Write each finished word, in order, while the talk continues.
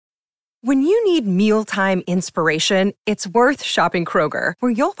When you need mealtime inspiration, it's worth shopping Kroger,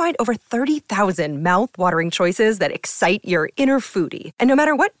 where you'll find over 30,000 mouth-watering choices that excite your inner foodie. And no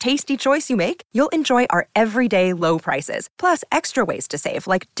matter what tasty choice you make, you'll enjoy our everyday low prices, plus extra ways to save,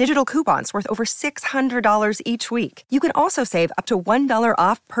 like digital coupons worth over $600 each week. You can also save up to $1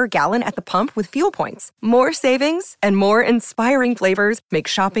 off per gallon at the pump with fuel points. More savings and more inspiring flavors make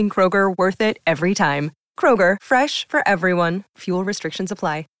shopping Kroger worth it every time. Kroger, fresh for everyone. Fuel restrictions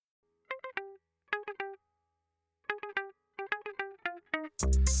apply.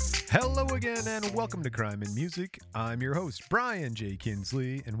 Hello again, and welcome to Crime and Music. I'm your host, Brian J.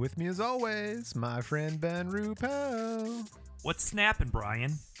 Kinsley, and with me as always, my friend Ben Ruppel. What's snapping,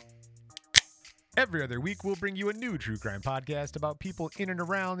 Brian? Every other week, we'll bring you a new true crime podcast about people in and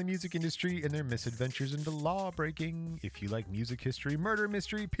around the music industry and their misadventures into law breaking. If you like music history, murder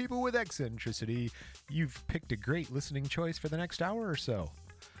mystery, people with eccentricity, you've picked a great listening choice for the next hour or so.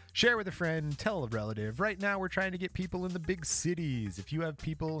 Share with a friend, tell a relative. Right now, we're trying to get people in the big cities. If you have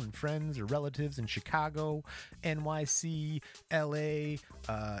people and friends or relatives in Chicago, NYC, LA,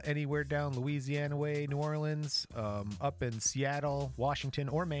 anywhere down Louisiana way, New Orleans, up in Seattle, Washington,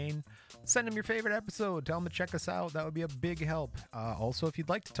 or Maine, send them your favorite episode. Tell them to check us out. That would be a big help. Also, if you'd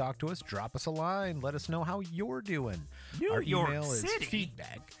like to talk to us, drop us a line. Let us know how you're doing. Our email is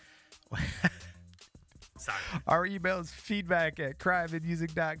feedback. Sorry. Our email is feedback at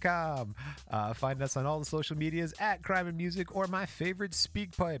crimeandmusic.com. Find us on all the social medias at Crime and Music or my favorite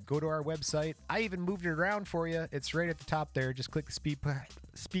SpeakPipe. Go to our website. I even moved it around for you. It's right at the top there. Just click the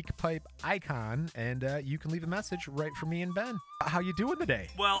SpeakPipe icon and you can leave a message right for me and Ben. How you doing today?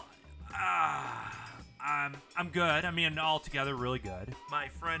 Well, I'm good. I mean, altogether really good. My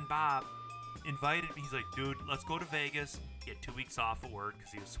friend Bob invited me. He's like, dude, let's go to Vegas. He had 2 weeks off of work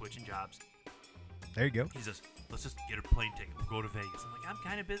because he was switching jobs. There you go. He says, let's just get a plane ticket. We'll go to Vegas. I'm like, I'm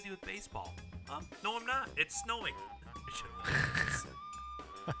kind of busy with baseball. No, I'm not. It's snowing.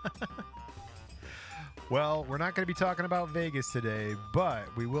 Well, we're not going to be talking about Vegas today, but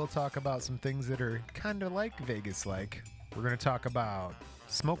we will talk about some things that are kind of like Vegas-like. We're going to talk about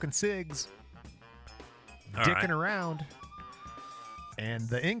smoking cigs, dicking around, and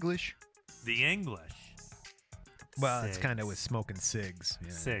the English. The English. Well, Cigs. it's kind of with smoking cigs. You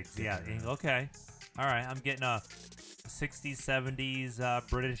know, Cigs, yeah. Okay. All right, I'm getting a 60s, 70s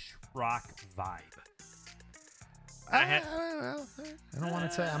British rock vibe. I don't want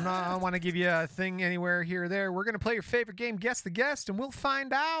to say. I don't want to give you a thing anywhere here or there. We're gonna play your favorite game, Guess the Guest, and we'll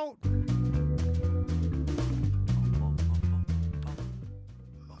find out.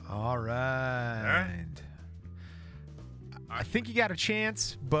 All right. I think you got a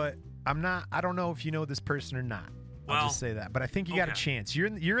chance, but I don't know if you know this person or not. I'll just say that. But I think you got a chance.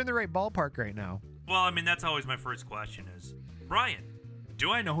 You're in the right ballpark right now. Well, I mean, that's always my first question is, Brian,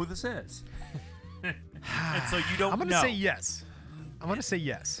 do I know who this is? And so you don't know. I'm going to say yes. I'm going to say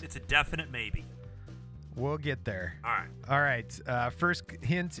yes. It's a definite maybe. We'll get there. All right. First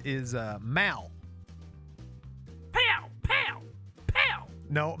hint is Mal. Pow! Pow! Pow!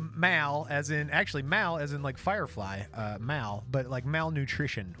 No, Mal, as in like Firefly, Mal, but like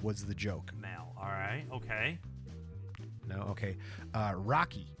malnutrition was the joke. Mal, all right, okay. No, okay.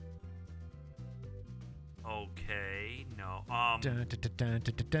 Rocky. Okay, no. Rocky. Okay,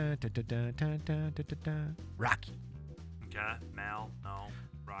 Mal, no.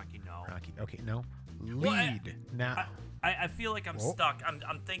 Rocky, no. Rocky, okay, no. Lead. Well, now. I feel like I'm stuck.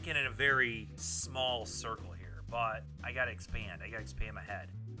 I'm thinking in a very small circle here, but I gotta expand. I gotta expand my head.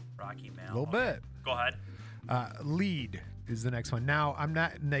 Rocky, Mal. A little bit. Go ahead. Lead is the next one. Now, I'm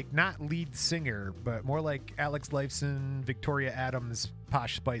not lead singer, but more like Alex Lifeson, Victoria Adams,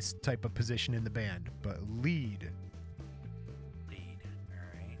 Posh Spice type of position in the band. But lead. Lead.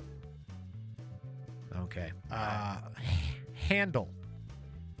 All right. Okay. Handle.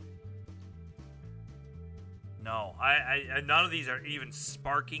 No, I none of these are even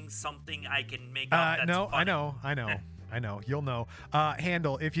sparking something I can make up. That's no, funny. I know. You'll know.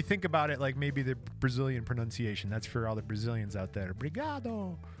 Handle. If you think about it, like maybe the Brazilian pronunciation. That's for all the Brazilians out there.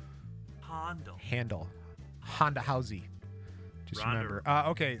 Obrigado. Handle. Honda Housey. Just remember.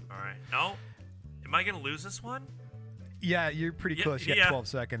 Okay. All right. No. Am I gonna lose this one? Yeah, you're pretty close. You got 12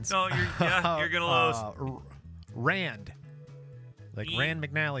 seconds. No, you're gonna lose. Rand. Like Rand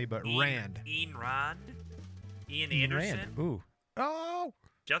McNally, but Rand. Ian Anderson. Rand. Ooh. Oh.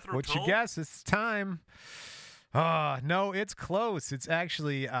 Jethro What's Tull? your guess? It's time. No, it's close. It's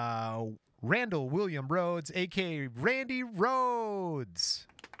actually Randall William Rhoads, a.k.a. Randy Rhoads.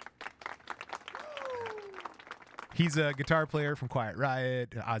 He's a guitar player from Quiet Riot,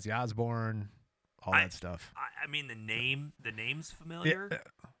 Ozzy Osbourne, all that stuff. I mean, the name's familiar.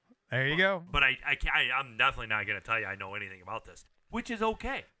 There you go. But I can't, I'm definitely not going to tell you I know anything about this, which is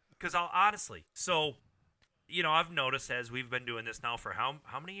okay. Because I'll honestly, so, I've noticed as we've been doing this now for how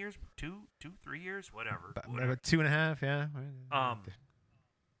many years? 3 years? Whatever. About 2.5, yeah.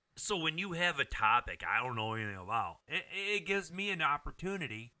 So when you have a topic I don't know anything about, it gives me an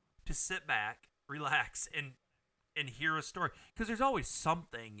opportunity to sit back, relax, and hear a story. Because there's always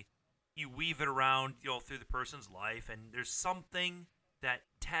something, you weave it around, through the person's life, and there's something that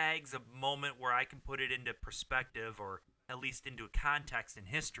tags a moment where I can put it into perspective or at least into a context in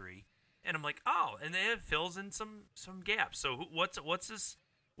history. And I'm like, oh, and then it fills in some gaps. So what's this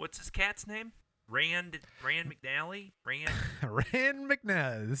cat's name? Rand McNally? Rand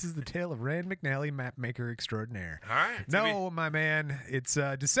McNally. This is the tale of Rand McNally, map maker extraordinaire. All right. No, my man. It's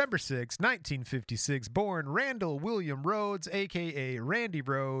December 6, 1956. Born Randall William Rhoads, a.k.a. Randy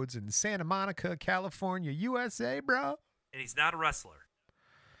Rhoads, in Santa Monica, California, USA, bro. And he's not a wrestler.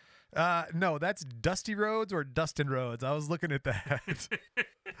 No, that's Dusty Rhodes or Dustin Rhodes. I was looking at that.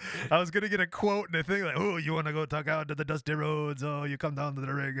 I was going to get a quote and a thing like, oh, you want to go talk out to the Dusty Rhodes? Oh, you come down to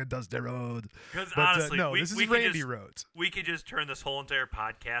the ring at Dusty Rhodes. Because honestly, no, this is Randy Rhodes. We could just turn this whole entire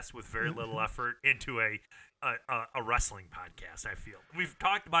podcast with very little effort into a wrestling podcast, I feel. We've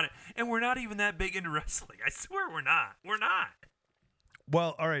talked about it, and we're not even that big into wrestling. I swear we're not. We're not.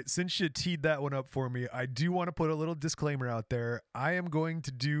 Well, all right, since you teed that one up for me, I do want to put a little disclaimer out there. I am going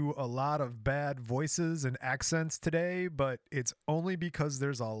to do a lot of bad voices and accents today, but it's only because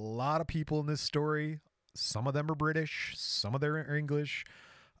there's a lot of people in this story. Some of them are British, some of them are English,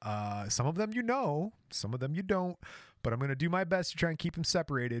 some of them some of them you don't, but I'm going to do my best to try and keep them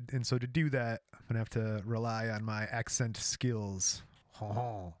separated, and so to do that, I'm going to have to rely on my accent skills.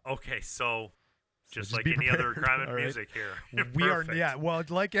 Okay, so... Just like any prepared. other crime and right. music here. We are, well,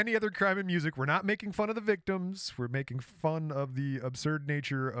 like any other crime and music, we're not making fun of the victims. We're making fun of the absurd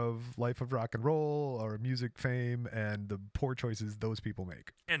nature of life of rock and roll or music fame and the poor choices those people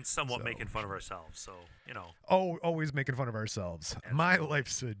make. And somewhat making fun of ourselves, so, Oh, always making fun of ourselves. Absolutely. My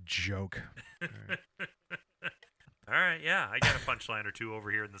life's a joke. All right. All right, yeah, I got a punchline or two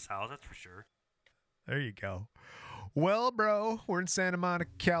over here in this house, that's for sure. There you go. Well, bro, we're in Santa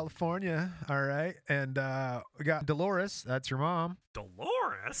Monica, California, all right? And we got Dolores. That's your mom.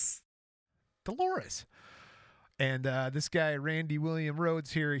 Dolores. And this guy, Randy William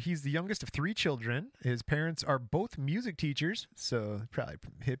Rhoads here, he's the youngest of 3 children. His parents are both music teachers, so probably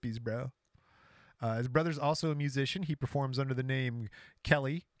hippies, bro. His brother's also a musician. He performs under the name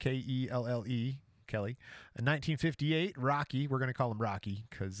Kelly, K-E-L-L-E, Kelly. In 1958, Rocky, we're going to call him Rocky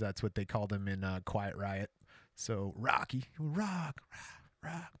because that's what they called him in Quiet Riot. So Rocky, rock.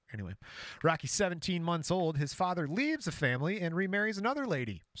 Anyway, Rocky's 17 months old. His father leaves the family and remarries another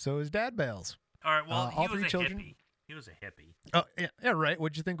lady. So his dad bails. All right, well, all 3 children. Hippie. He was a hippie. Oh, yeah, right.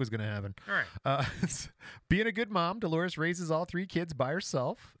 What'd you think was going to happen? All right. Being a good mom, Dolores raises all 3 kids by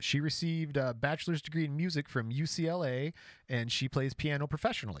herself. She received a bachelor's degree in music from UCLA, and she plays piano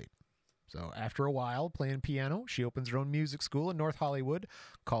professionally. So after a while playing piano, she opens her own music school in North Hollywood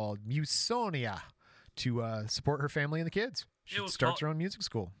called Musonia to support her family and the kids. She starts her own music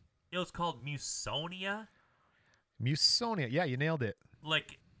school. It was called Musonia? Musonia. Yeah, you nailed it.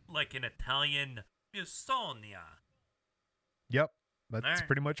 Like an Italian Musonia. Yep. That's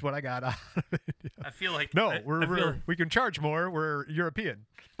pretty much what I got out of it. Yeah. I feel like... No, we can charge more. We're European.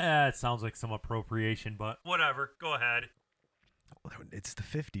 It sounds like some appropriation, but whatever. Go ahead. It's the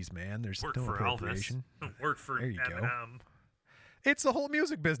 50s, man. There's Work no for appropriation. Elvis. Work for there you Eminem. Go. It's the whole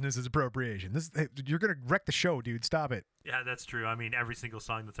music business is appropriation. You're going to wreck the show, dude. Stop it. Yeah, that's true. I mean, every single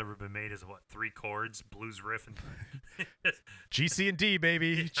song that's ever been made is, 3 chords, blues riff, and... G, C, and D,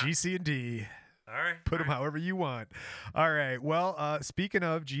 baby. Yeah. G, C, and D. All right. Put them however you want. All right. Well, speaking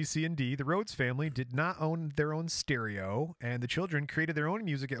of G, C, and D, the Rhoads family did not own their own stereo, and the children created their own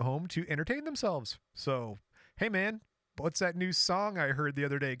music at home to entertain themselves. So, hey, man, what's that new song I heard the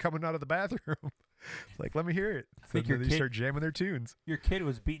other day coming out of the bathroom? Like, let me hear it. So they start jamming their tunes. Your kid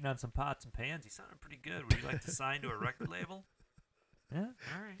was beating on some pots and pans. He sounded pretty good. Would you like to sign to a record label? Yeah,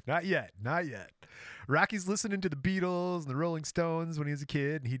 all right. Not yet. Rocky's listening to the Beatles and the Rolling Stones when he was a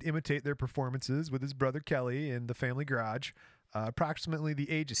kid, and he'd imitate their performances with his brother Kelly in the family garage. Approximately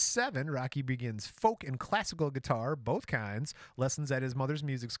the age of 7, Rocky begins folk and classical guitar, both kinds, lessons at his mother's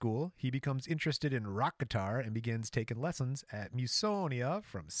music school. He becomes interested in rock guitar and begins taking lessons at Musonia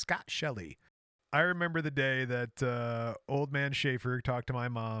from Scott Shelley. I remember the day that old man Schaefer talked to my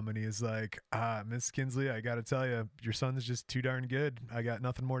mom, and he was like, Miss Kinsley, I got to tell you, your son's just too darn good. I got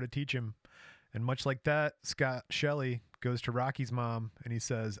nothing more to teach him. And much like that, Scott Shelley goes to Rocky's mom, and he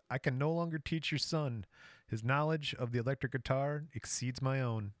says, I can no longer teach your son. His knowledge of the electric guitar exceeds my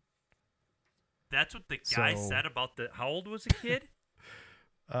own. That's what the guy said about the. How old was the kid?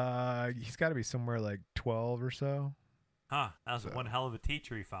 He's got to be somewhere like 12 or so. Huh? That was one hell of a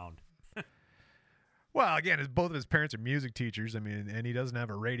teacher he found. Well, again, both of his parents are music teachers. I mean, and he doesn't have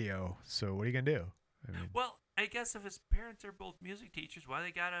a radio. So what are you gonna do? I mean, well, I guess if his parents are both music teachers, why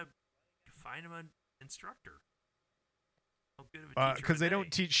they gotta find him an instructor? Because they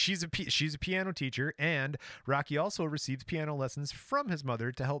don't teach. She's a piano teacher, and Rocky also receives piano lessons from his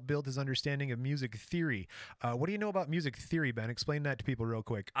mother to help build his understanding of music theory. What do you know about music theory, Ben? Explain that to people real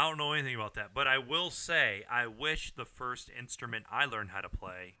quick. I don't know anything about that, but I will say I wish the first instrument I learned how to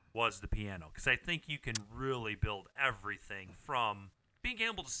play was the piano, because I think you can really build everything from being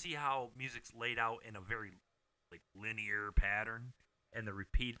able to see how music's laid out in a very linear pattern and the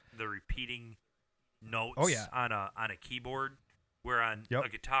repeating notes on a keyboard, where on a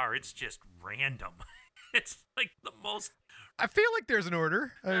guitar it's just random. It's like the most. I feel like there's an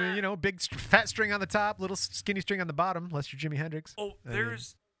order. Big fat string on the top, little skinny string on the bottom, unless you're Jimi Hendrix. Oh,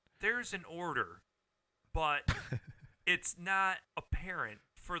 there's an order, but it's not apparent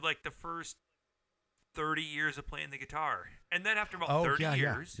for like the first 30 years of playing the guitar, and then after about 30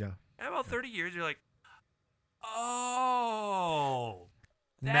 years, about 30 years, you're like, oh.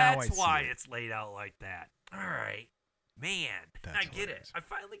 That's why it's laid out like that. All right. Man, I get it. I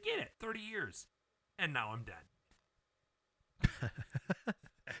finally get it. 30 years. And now I'm dead.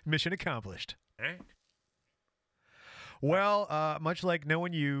 Mission accomplished. Hey. Well, much like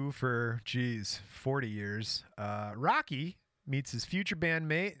knowing you for, 40 years, Rocky meets his future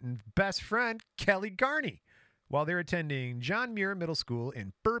bandmate and best friend, Kelly Garney, while they're attending John Muir Middle School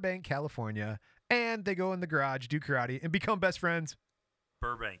in Burbank, California. And they go in the garage, do karate, and become best friends.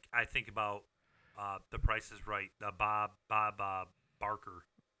 Burbank. I think about The Price is Right. Bob Barker.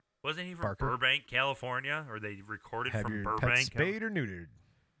 Wasn't he from Burbank, California? Or they recorded Have from your Burbank? Pet spayed or neutered?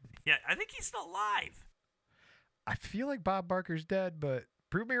 Yeah, I think he's still alive. I feel like Bob Barker's dead, but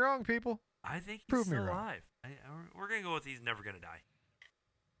prove me wrong, people. I think he's still alive. We're going to go with he's never going to die.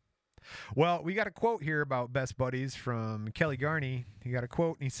 Well, we got a quote here about best buddies from Kelly Garney. He got a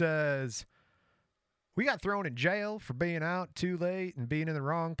quote, and he says, "We got thrown in jail for being out too late and being in the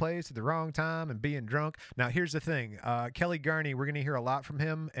wrong place at the wrong time and being drunk." Now, here's the thing. Kelly Garney, we're going to hear a lot from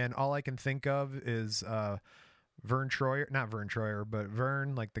him, and all I can think of is Vern Troyer. Not Vern Troyer, but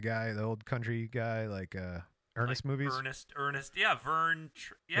Vern, like the guy, the old country guy, like Ernest movies. Ernest. Yeah, Vern.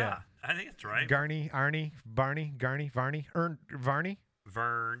 Yeah, I think it's right. Garney, Arnie, Barney, Garney, Varney, Varney?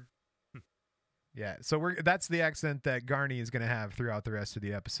 Vern. Yeah, so that's the accent that Garney is going to have throughout the rest of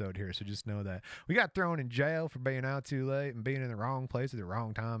the episode here, so just know that. We got thrown in jail for being out too late and being in the wrong place at the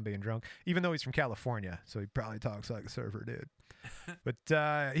wrong time, being drunk, even though he's from California, so he probably talks like a surfer dude.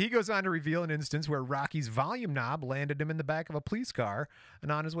 But he goes on to reveal an instance where Rocky's volume knob landed him in the back of a police car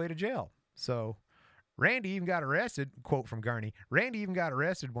and on his way to jail. So Randy even got arrested, quote from Garney, "Randy even got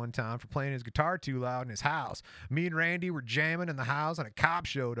arrested one time for playing his guitar too loud in his house. Me and Randy were jamming in the house and a cop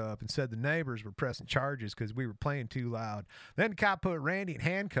showed up and said the neighbors were pressing charges because we were playing too loud. Then the cop put Randy in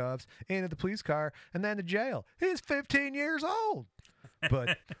handcuffs into the police car and then to jail. He's 15 years old.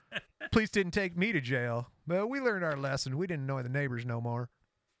 But police didn't take me to jail. But we learned our lesson. We didn't annoy the neighbors no more."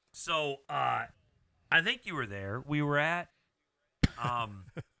 So, I think you were there. We were at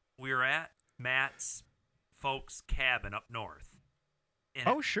Matt's folks' cabin up north.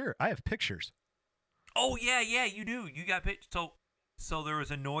 Oh, sure. I have pictures. Oh, yeah, you do. You got pictures. So there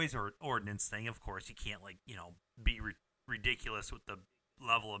was a noise ordinance thing. Of course, you can't, be ridiculous with the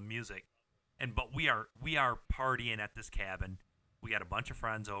level of music. But we are partying at this cabin. We got a bunch of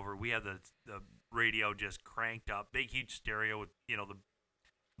friends over. We have the radio just cranked up. Big, huge stereo with, the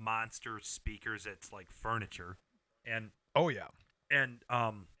monster speakers. It's like furniture. And oh, yeah. And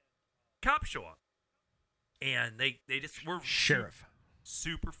cops show up. And they just were sheriff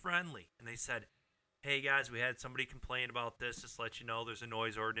super friendly. And they said, "Hey, guys, we had somebody complain about this. Just to let you know, there's a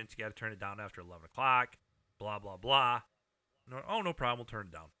noise ordinance. You got to turn it down after 11 o'clock. Blah, blah, blah." No, "Oh, no problem. We'll turn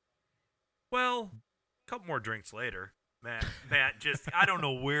it down." Well, a couple more drinks later, Matt just, I don't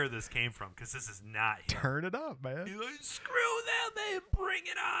know where this came from because this is not him. Turn it up, man. He's like, "Screw them. They bring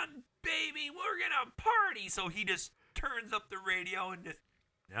it on, baby. We're going to party." So he just turns up the radio and just,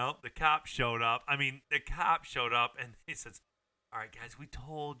 nope, the cop showed up. The cop showed up and he says, "All right, guys, we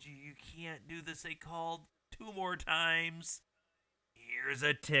told you can't do this. They called 2 more times. Here's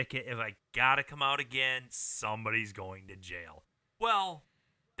a ticket. If I got to come out again, somebody's going to jail." Well,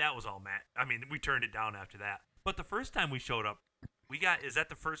 that was all Matt. We turned it down after that. But the first time we showed up, is that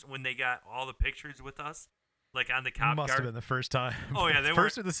the first when they got all the pictures with us? Like on the cop car? Must have been the first time. Oh, yeah. They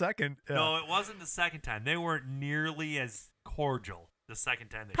first or the second? Yeah. No, it wasn't the second time. They weren't nearly as cordial the second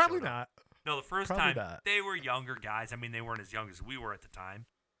time they Probably showed up. not. No, the first Probably time not. they were younger guys. I mean, they weren't as young as we were at the time,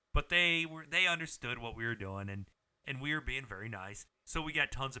 but they understood what we were doing, and we were being very nice. So we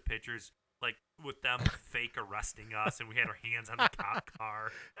got tons of pictures, like with them fake arresting us, and we had our hands on the cop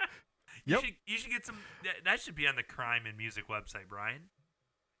car. Yep. You should get some. That should be on the Crime and Music website, Brian.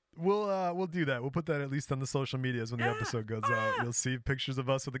 We'll do that. We'll put that at least on the social medias when the episode goes out. You'll see pictures of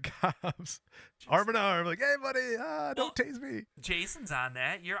us with the cops, arm in arm, like, "Hey, buddy, don't tase me." Jason's on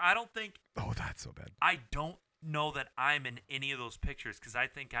that. I don't think. Oh, that's so bad. I don't know that I'm in any of those pictures because I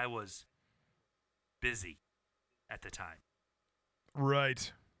think I was busy at the time.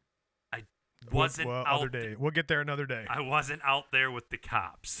 Right. I wasn't well, out. Other day. We'll get there another day. I wasn't out there with the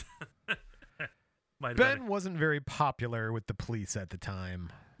cops. Ben wasn't very popular with the police at the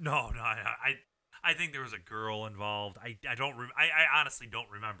time. No, I think there was a girl involved. I honestly don't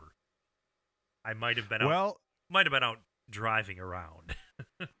remember. I might have been out driving around.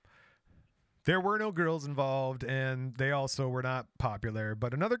 There were no girls involved, and they also were not popular.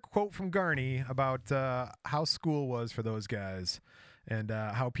 But another quote from Garney about how school was for those guys and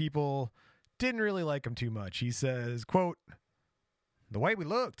how people didn't really like him too much. He says, quote, "The way we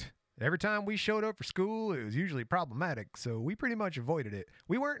looked. Every time we showed up for school, it was usually problematic, so we pretty much avoided it.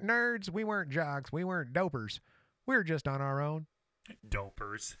 We weren't nerds, we weren't jocks, we weren't dopers. We were just on our own."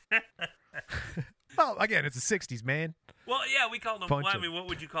 Dopers. Well, again, it's the 60s, man. Well, yeah, we called them. Well, I mean, what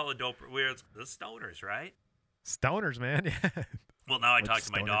would you call a doper? We're the stoners, right? Stoners, man. Yeah. Well, now I talked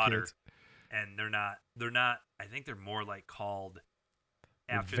to my stoner daughter, kids. and they're not. I think they're more like called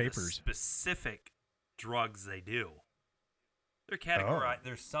after the vapors. specific drugs they do. They're categorized.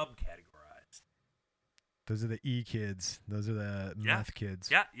 They're subcategorized. Those are the E kids. Those are the meth kids.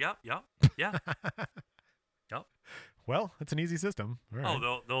 Yeah. Yep. Well, it's an easy system. All right.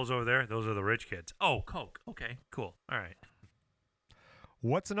 Oh, those over there. Those are the rich kids. Oh, coke. Okay, cool. All right.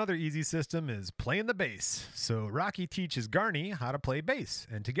 What's another easy system is playing the bass. So Rocky teaches Garney how to play bass,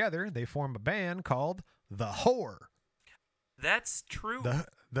 and together they form a band called the Whore. That's true.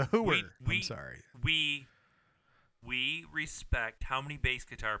 The Whoer. I'm sorry. We respect how many bass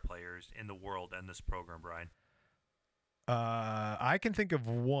guitar players in the world in this program, Brian? I can think of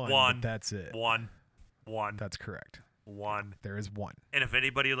one. But that's it. One. That's correct. One. There is one. And if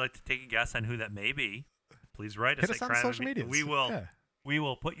anybody would like to take a guess on who that may be, please write us. Hit us on social media. We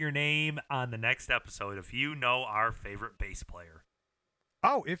will put your name on the next episode if you know our favorite bass player.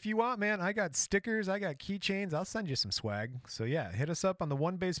 Oh, if you want, man, I got stickers, I got keychains. I'll send you some swag. So yeah, hit us up on the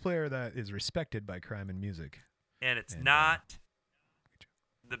one bass player that is respected by Crime and Music. And it's not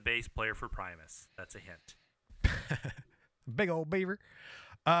the bass player for Primus. That's a hint. Big old beaver.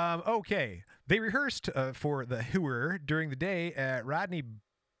 Okay. They rehearsed for the Whoer during the day at Rodney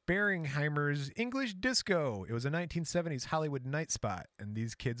Beringheimer's English Disco. It was a 1970s Hollywood night spot, and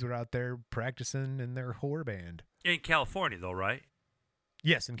these kids were out there practicing in their whore band. In California, though, right?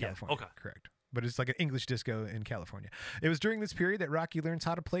 Yes, in California. Okay. Correct. But it's like an English disco in California. It was during this period that Rocky learns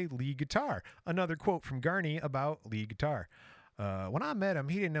how to play lead guitar. Another quote from Garney about lead guitar. When I met him,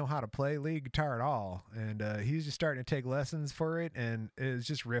 he didn't know how to play lead guitar at all. And he was just starting to take lessons for it, and it was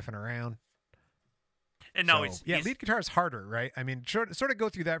just riffing around. And now lead guitar is harder, right? I mean, sort of go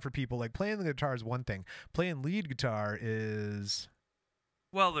through that for people. Like, playing the guitar is one thing. Playing lead guitar is...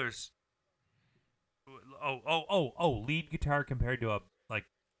 Well, there's... lead guitar compared to a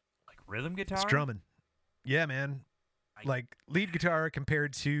rhythm guitar? It's drumming. Yeah, man. Like lead guitar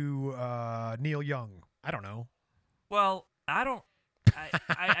compared to Neil Young. I don't know. Well,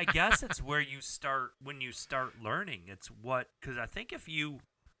 I guess it's where you start when you start learning. It's because I think if you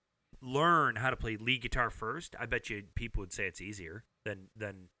learn how to play lead guitar first, I bet you people would say it's easier than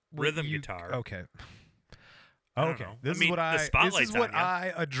rhythm guitar. Okay. Okay, this is what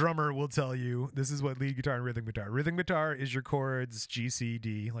I, a drummer, will tell you. This is what lead guitar and rhythm guitar. Rhythm guitar is your chords G, C,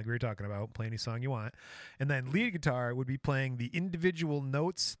 D, like we were talking about. Play any song you want, and then lead guitar would be playing the individual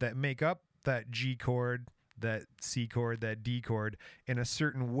notes that make up that G chord, that C chord, that D chord in a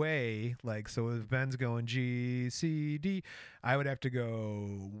certain way. Like, so if Ben's going G, C, D, I would have to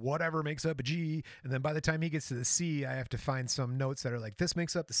go whatever makes up a G, and then by the time he gets to the C, I have to find some notes that are like, this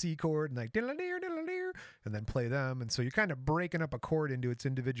makes up the C chord, and like diddle-a-deer, diddle-a-deer, and then play them. And so you're kind of breaking up a chord into its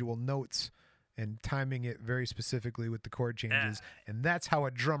individual notes and timing it very specifically with the chord changes. And that's how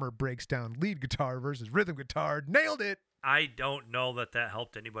a drummer breaks down lead guitar versus rhythm guitar. Nailed it! I don't know that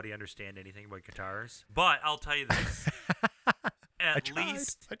helped anybody understand anything about guitars, but I'll tell you this: at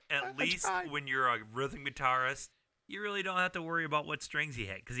least when you're a rhythm guitarist, you really don't have to worry about what strings he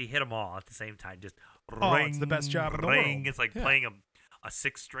hit because he hit them all at the same time. Just ring, it's the best job in the ring. world. It's like playing a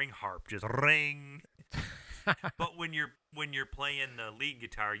 6-string harp. Just ring. But when you're playing the lead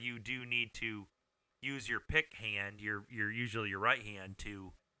guitar, you do need to use your pick hand, your usually your right hand,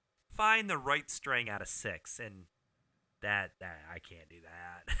 to find the right string out of 6, and that I can't do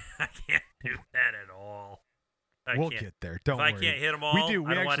that. I can't do that at all. We'll get there. Don't worry. If I can't hit them all, We do.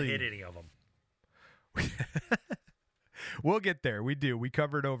 I don't want to hit any of them. We'll get there. We do. We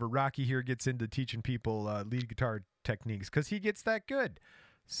covered over. Rocky here gets into teaching people lead guitar techniques because he gets that good.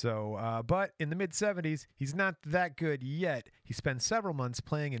 So, but in the mid-'70s, he's not that good yet. He spends several months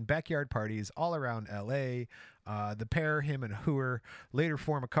playing in backyard parties all around L.A. The pair, him and Hooer, later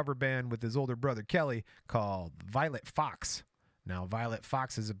form a cover band with his older brother Kelly called Violet Fox. Now, Violet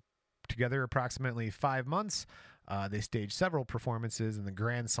Fox is together approximately 5 months. They staged several performances in the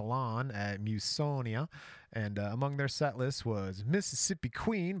Grand Salon at Musonia, and among their set list was Mississippi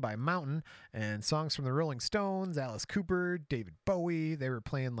Queen by Mountain and songs from the Rolling Stones, Alice Cooper, David Bowie. They were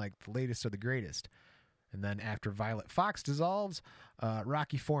playing like the latest of the greatest. And then after Violet Fox dissolves,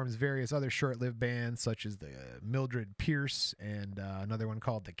 Rocky forms various other short-lived bands such as the Mildred Pierce and another one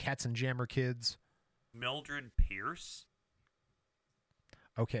called the Katzenjammer Kids. Mildred Pierce?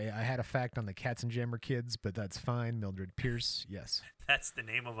 Okay, I had a fact on the Katzenjammer Kids, but that's fine. Mildred Pierce, yes. That's the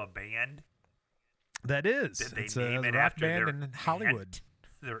name of a band? That is. Did they it's name a it rock after band their in Hollywood.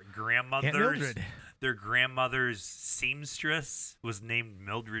 Their Aunt Mildred. Their grandmother's seamstress was named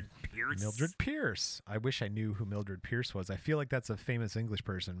Mildred Pierce? Mildred Pierce. I wish I knew who Mildred Pierce was. I feel like that's a famous English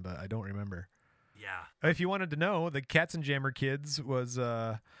person, but I don't remember. Yeah. If you wanted to know, the Katzenjammer Kids was...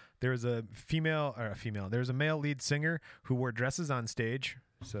 there was a there was a male lead singer who wore dresses on stage,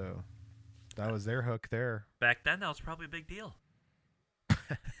 so that was their hook there. Back then, that was probably a big deal.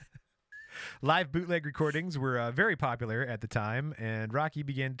 Live bootleg recordings were very popular at the time, and Rocky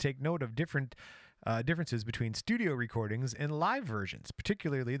began to take note of differences between studio recordings and live versions,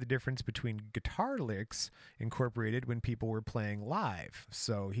 particularly the difference between guitar licks incorporated when people were playing live.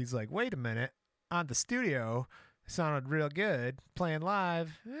 So he's like, wait a minute, on the studio... sounded real good. Playing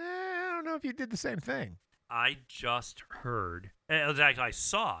live, I don't know if you did the same thing. I just heard, it was actually, I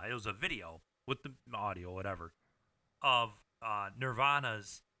saw, it was a video with the audio, whatever, of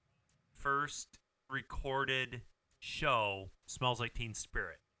Nirvana's first recorded show, Smells Like Teen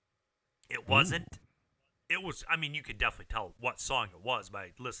Spirit. It wasn't, it was, I mean, you could definitely tell what song it was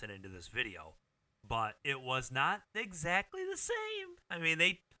by listening to this video, but it was not exactly the same. I mean,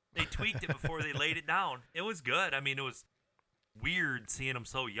 they tweaked it before they laid it down. It was good. I mean, it was weird seeing them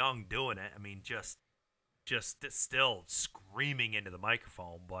so young doing it. I mean, just still screaming into the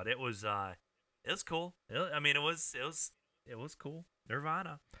microphone, but it was cool. It was cool.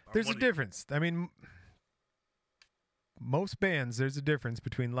 Nirvana. There's a difference. I mean, most bands, there's a difference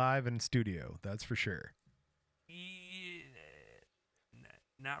between live and studio. That's for sure.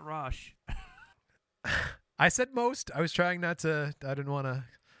 Not Rush. I said most. I was trying not to. I didn't want to.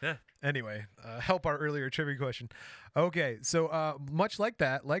 Yeah. Anyway, help our earlier trivia question. Okay, so much like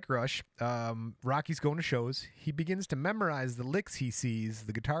that, like Rush, Rocky's going to shows. He begins to memorize the licks he sees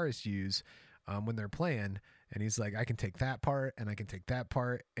the guitarists use when they're playing, and he's like, I can take that part, and I can take that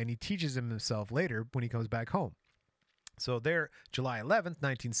part, and he teaches him himself later when he comes back home. So there, July 11th,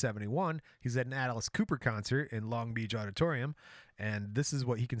 1971, he's at an Alice Cooper concert in Long Beach Auditorium, and this is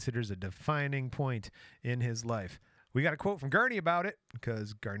what he considers a defining point in his life. We got a quote from Garney about it,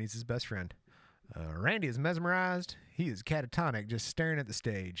 because Garney's his best friend. Randy is mesmerized. He is catatonic, just staring at the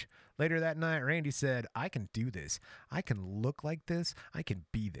stage. Later that night, Randy said, I can do this. I can look like this. I can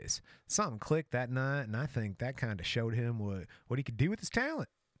be this. Something clicked that night, and I think that kind of showed him what he could do with his talent.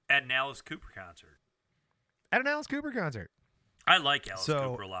 At an Alice Cooper concert. At an Alice Cooper concert. I like Alice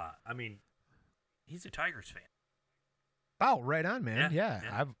Cooper a lot. I mean, he's a Tigers fan. Oh, right on, man. Yeah.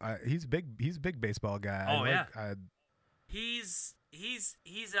 Yeah. He's a big baseball guy. Oh, yeah. He's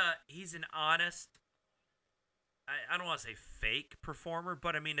an honest, I don't want to say fake performer,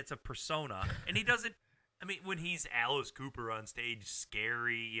 but I mean, it's a persona. And he doesn't, I mean, when he's Alice Cooper on stage,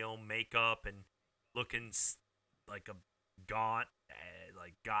 scary, makeup and looking like a gaunt,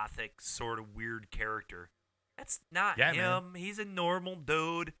 like gothic sort of weird character. That's not him. Man. He's a normal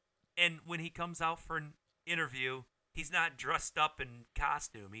dude. And when he comes out for an interview, he's not dressed up in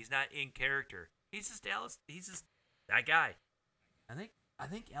costume. He's not in character. He's just Alice. He's just that guy. I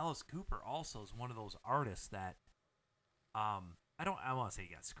think Alice Cooper also is one of those artists that I want to say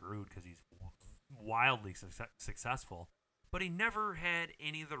he got screwed because he's wildly successful, but he never had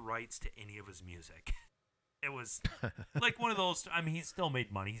any of the rights to any of his music. It was like one of those. I mean, he still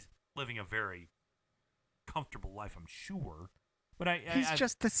made money. He's living a very comfortable life, I'm sure. But he's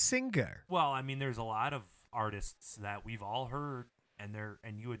just a singer. Well, I mean, there's a lot of artists that we've all heard, and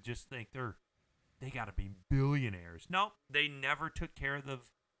you would just think they're they got to be billionaires. No, they never took care of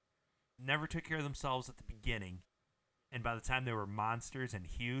themselves at the beginning. And by the time they were monsters and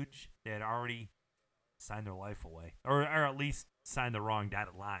huge, they had already signed their life away. Or at least signed the wrong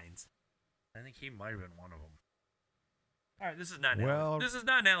dotted lines. I think he might have been one of them. All right, this is not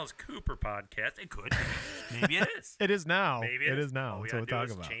an Alice Cooper podcast. It could be. Maybe it is. It is now. Maybe it is now. All we That's what gotta we're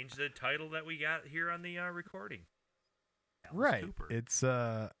do talking is about. change the title that we got here on the recording. Alice Right. Cooper. It's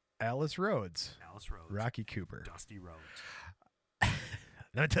Alice Rhoads. Alice Rhoads. Rocky Cooper. Dusty Rhodes.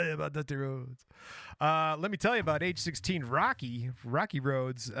 Let me tell you about Dusty Rhodes. Let me tell you about age 16 Rocky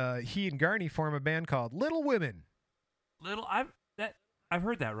Rhodes. He and Garney form a band called Little Women. I've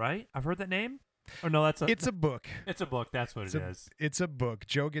heard that, right? I've heard that name. Oh no, It's a book. It's a book. That's what it is. It's a book.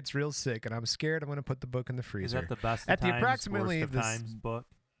 Joe gets real sick, and I'm scared I'm going to put the book in the freezer. Is that the best at of the times, approximately worst of this, times book?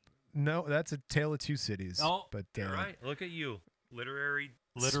 No, that's A Tale of Two Cities. Oh, but you're right. Look at you, literary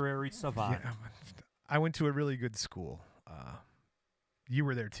savant. Yeah, I went to a really good school. You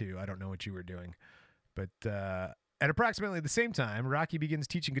were there too. I don't know what you were doing, but at approximately the same time, Rocky begins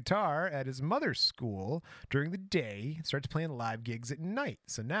teaching guitar at his mother's school during the day and starts playing live gigs at night.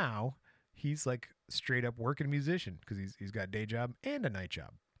 So now he's like straight up working musician because he's got a day job and a night job.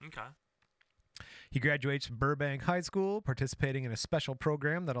 Okay. He graduates from Burbank High School, participating in a special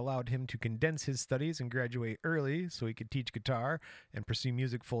program that allowed him to condense his studies and graduate early so he could teach guitar and pursue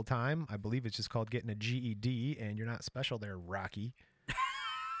music full time. I believe it's just called getting a GED, and you're not special there, Rocky.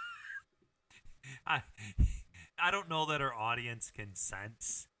 I don't know that our audience can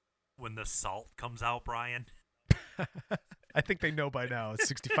sense when the salt comes out, Brian. I think they know by now.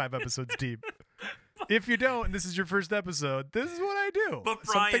 65 episodes deep. If you don't, and this is your first episode, this is what I do. But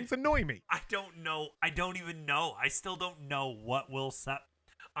Brian, some things annoy me. I don't know. I don't even know. I still don't know what will set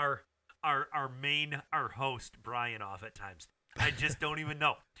our host Brian off at times. I just don't even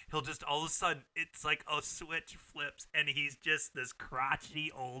know. He'll just all of a sudden, it's like a switch flips, and he's just this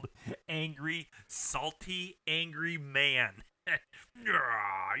crotchety old, angry, salty, angry man.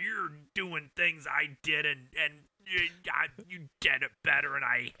 You're doing things I did, and you did it better, and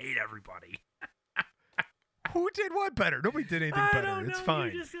I hate everybody. Who did what better? Nobody did anything better. Don't know. It's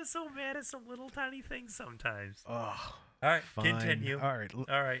fine. You just get so mad at some little tiny things sometimes. Oh, all right, fine. continue. All right. All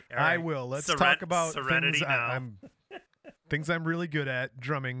right. I will. Let's talk about Serenity things now. things I'm really good at,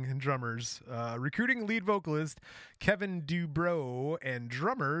 drumming and drummers. Recruiting lead vocalist Kevin Dubrow and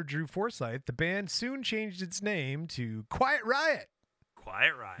drummer Drew Forsyth, the band soon changed its name to Quiet Riot.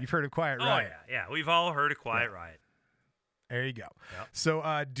 Quiet Riot. You've heard of Quiet Riot? Oh, yeah. We've all heard of Quiet Riot. There you go. Yep. So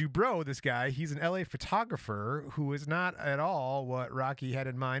Dubrow, this guy, he's an LA photographer who is not at all what Rocky had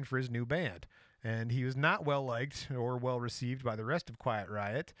in mind for his new band. And he was not well liked or well received by the rest of Quiet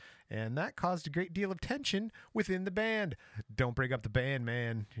Riot, and that caused a great deal of tension within the band. Don't break up the band,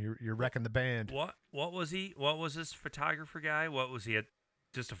 man. You're wrecking the band. What was he? What was this photographer guy? What was he?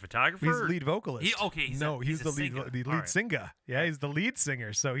 Just a photographer? He's the lead vocalist. He's the lead singer. Yeah, he's the lead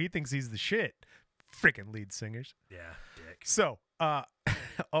singer, so he thinks he's the shit. Freaking lead singers. Yeah, dick. So,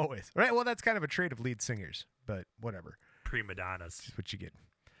 always. Right, well, that's kind of a trait of lead singers, but whatever. Prima donnas. That's what you get.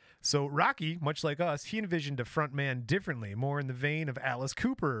 So Rocky, much like us, he envisioned a frontman differently, more in the vein of Alice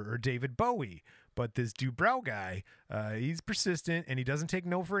Cooper or David Bowie. But this Dubrow guy, he's persistent, and he doesn't take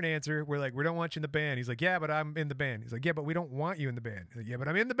no for an answer. We're like, we don't want you in the band. He's like, yeah, but I'm in the band. He's like, yeah, but we don't want you in the band. He's like, yeah, but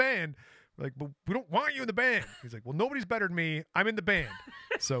I'm in the band. We're like, but we don't want you in the band. He's like, well, nobody's better than me. I'm in the band.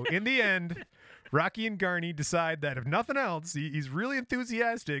 So in the end, Rocky and Garney decide that if nothing else, he's really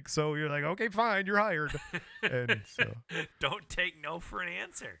enthusiastic. So you're like, okay, fine, you're hired. And so don't take no for an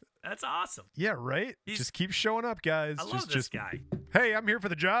answer. That's awesome. Yeah, right? Just keep showing up, guys. I love this guy. Hey, I'm here for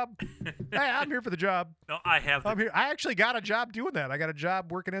the job. Hey, I'm here for the job. No, I'm here. I actually got a job doing that. I got a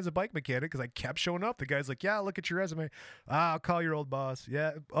job working as a bike mechanic because I kept showing up. The guy's like, yeah, look at your resume. I'll call your old boss.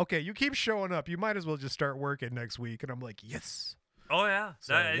 Yeah. Okay, you keep showing up. You might as well just start working next week. And I'm like, yes. Oh, yeah.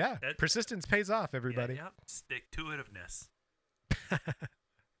 So, persistence pays off, everybody. Yeah. Stick-to-itiveness.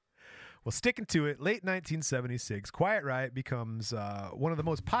 Well, sticking to it, late 1976, Quiet Riot becomes one of the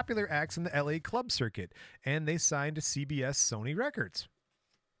most popular acts in the LA club circuit, and they signed to CBS Sony Records.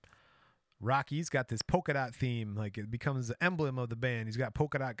 Rocky's got this polka dot theme, like it becomes the emblem of the band. He's got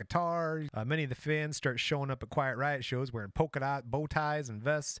polka dot guitar. Many of the fans start showing up at Quiet Riot shows wearing polka dot bow ties and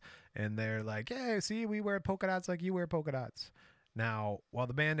vests, and they're like, hey, see, we wear polka dots like you wear polka dots. Now, while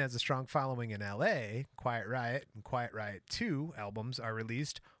the band has a strong following in LA, Quiet Riot and Quiet Riot 2 albums are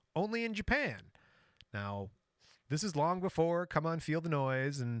released only in Japan. Now, this is long before Come On Feel the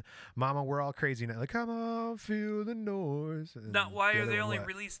Noise and Mama We're All Crazy Now. Like, come on, feel the noise. Now, why are they only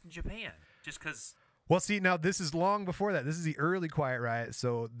released in Japan? Just because Well, see, now this is long before that. This is the early Quiet Riot,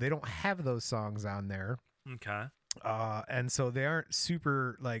 so they don't have those songs on there. Okay. And so they aren't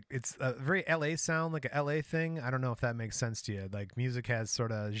super, like, it's a very LA sound, like a LA thing. I don't know if that makes sense to you. Like, music has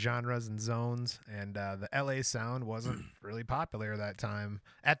sort of genres and zones, and the LA sound wasn't really popular at that time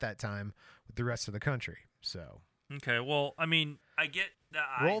with the rest of the country. So Okay, well, I mean, I get the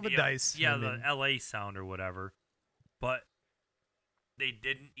roll the idea, dice. yeah, I mean, the LA sound or whatever, but they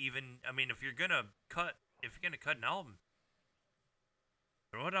didn't even. I mean, if you're gonna cut an album,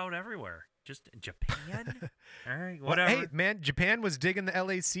 throw it out everywhere. Just Japan, all right, whatever. Well, hey, man, Japan was digging the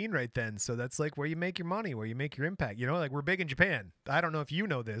LA scene right then, so that's like where you make your money, where you make your impact. You know, like we're big in Japan. I don't know if you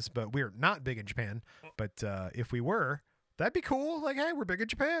know this, but we're not big in Japan. But if we were, that'd be cool. Like, hey, we're big in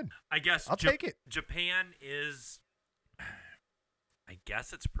Japan. I guess I'll take it. Japan is. I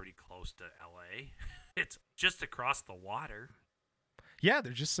guess it's pretty close to LA. It's just across the water. Yeah,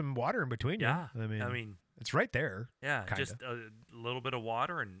 there's just some water in between you. Yeah, I mean, it's right there. Yeah, kinda. just a little bit of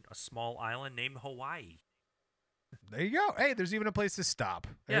water and a small island named Hawaii. There you go. Hey, there's even a place to stop.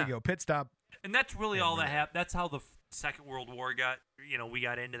 There Yeah. you go. Pit stop. And that's really Yeah, all that really. happened. That's how the Second World War got. We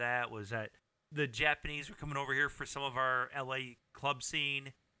got into that. Was that the Japanese were coming over here for some of our LA club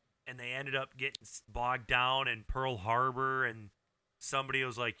scene, and they ended up getting bogged down in Pearl Harbor, and somebody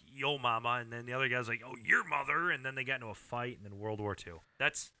was like, "Yo, mama," and then the other guy was like, "Oh, your mother," and then they got into a fight, and then World War II.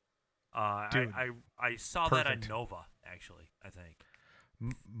 That's Dude, I saw that on perfect. Nova, actually. I think.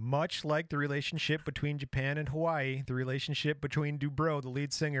 Much like the relationship between Japan and Hawaii, the relationship between Dubrow, the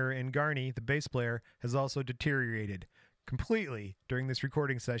lead singer, and Garney, the bass player, has also deteriorated completely during this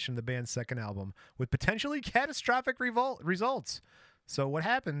recording session of the band's second album, with potentially catastrophic results. So what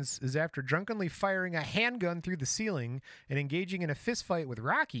happens is, after drunkenly firing a handgun through the ceiling and engaging in a fistfight with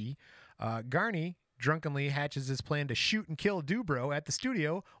Rocky, Garney drunkenly hatches his plan to shoot and kill Dubrow at the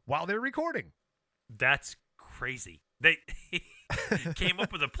studio while they're recording. That's crazy. They came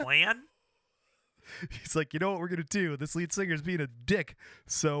up with a plan. He's like, you know what we're going to do? This lead singer's being a dick,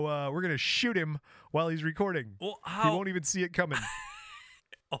 so we're going to shoot him while he's recording. Well, He won't even see it coming.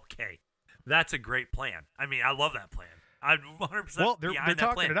 Okay, that's a great plan. I mean, I love that plan. I'm 100% Well, they're behind that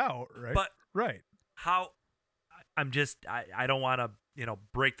talking plan. it out, right? But right. how? I don't want to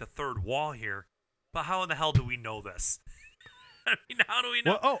break the third wall here, but how in the hell do we know this? I mean, how do we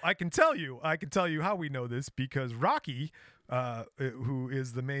know? Well, I can tell you how we know this, because Rocky, who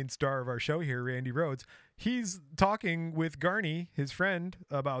is the main star of our show here, Randy Rhoads, he's talking with Garney, his friend,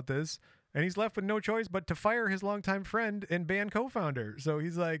 about this, and he's left with no choice but to fire his longtime friend and band co-founder. So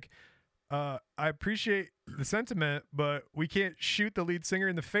he's like, I appreciate the sentiment, but we can't shoot the lead singer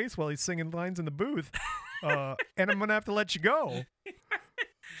in the face while he's singing lines in the booth, and I'm going to have to let you go.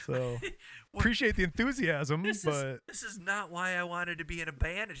 So appreciate the enthusiasm, but this is not why I wanted to be in a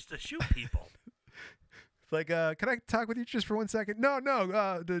band, is to shoot people. it's like, can I talk with you just for 1 second? No,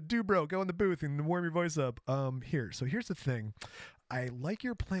 the Dubrow, go in the booth and warm your voice up. So here's the thing. I like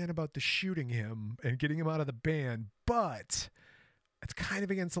your plan about the shooting him and getting him out of the band, but it's kind of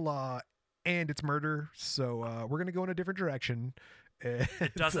against the law and it's murder. So we're gonna go in a different direction. And,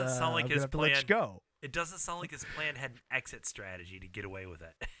 It doesn't sound like I'm his gonna have to plan. let you go. It doesn't sound like his plan had an exit strategy to get away with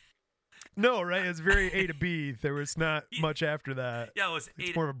it. No, right? It's very A to B. There was not much after that. Yeah, it was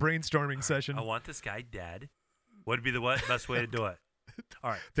It's more of a brainstorming session. I want this guy dead. What would be the best way to do it?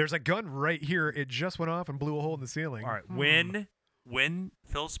 All right. There's a gun right here. It just went off and blew a hole in the ceiling. All right. When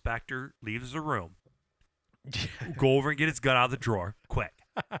Phil Spector leaves the room, go over and get his gun out of the drawer, quick.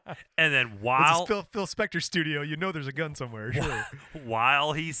 And then while This is Phil Spector studio, you know there's a gun somewhere. Sure.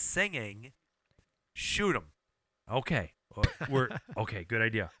 while he's singing, shoot him. Okay. Okay, good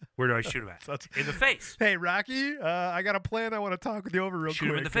idea. Where do I shoot him at? In the face. Hey, Rocky, I got a plan I want to talk with you over real Shoot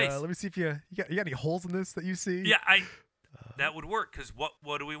quick. him in the face. Let me see if you got any holes in this that you see? Yeah, that would work, because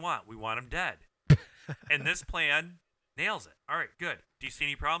what do we want? We want him dead. And this plan nails it. All right, good. Do you see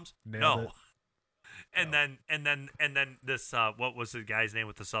any problems? Nailed it. And then this what was the guy's name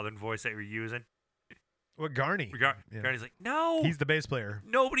with the southern voice that you were using? What, Garney? Yeah. Garney's like, no, He's the bass player.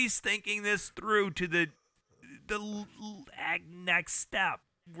 nobody's thinking this through to the next step.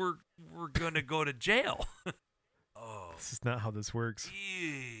 We're gonna go to jail. Oh, This is not how this works.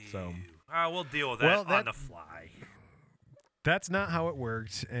 ew. So- All right, we'll deal with that Well, on the fly. That's not how it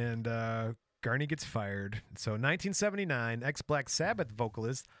worked, and Garney gets fired. So 1979, ex-Black Sabbath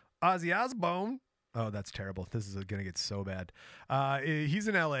vocalist Ozzy Osbourne. Oh, that's terrible. This is going to get so bad. He's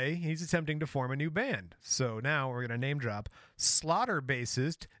in L.A. He's attempting to form a new band. So now we're going to name drop Slaughter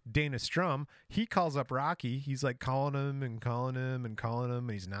bassist Dana Strum. He calls up Rocky. He's like calling him and calling him and calling him,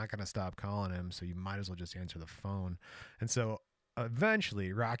 and he's not going to stop calling him. So you might as well just answer the phone. And so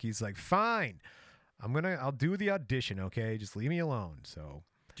eventually Rocky's like, fine. I'll do the audition, okay? Just leave me alone. So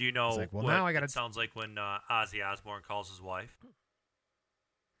Do you know He's like, well, what now I gotta- it sounds like when Ozzy Osbourne calls his wife?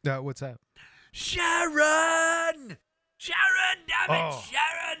 what's that? Sharon! Sharon, damn it, Oh.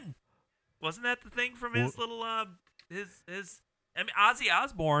 Sharon! Wasn't that the thing from his Well- little his? I mean, Ozzy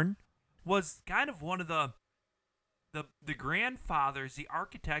Osbourne was kind of one of the grandfathers, the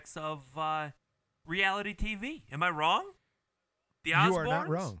architects of reality TV. Am I wrong? The Osbournes? You are not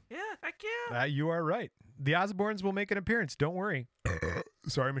wrong. Yeah, heck yeah. You are right. The Osbournes will make an appearance. Don't worry.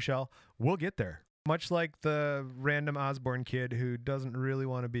 Sorry, Michelle. We'll get there. Much like the random Osbourne kid who doesn't really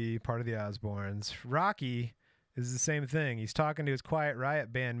want to be part of the Osbournes, Rocky is the same thing. He's talking to his Quiet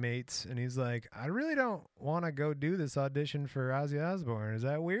Riot bandmates, and he's like, I really don't want to go do this audition for Ozzy Osbourne. Is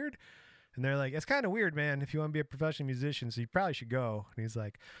that weird? And they're like, it's kind of weird, man, if you want to be a professional musician, so you probably should go. And he's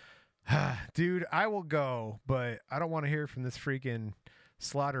like, dude, I will go, but I don't want to hear from this freaking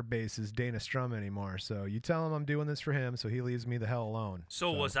Slaughter Bass's Dana Strum anymore. So you tell him I'm doing this for him, so he leaves me the hell alone.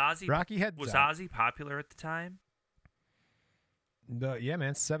 So was Ozzy Rocky heads was out. Ozzy popular at the time? Yeah,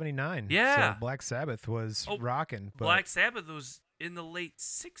 man, 79. Yeah. So Black Sabbath was Oh, rocking. But Black Sabbath was in the late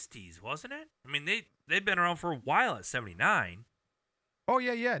 '60s, wasn't it? I mean, they've been around for a while at '79. Oh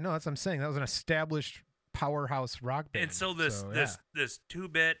yeah. No, that's what I'm saying. That was an established powerhouse rock band. And so this yeah. this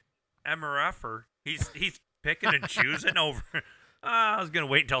 2-bit MRFer, he's picking and choosing over. I was gonna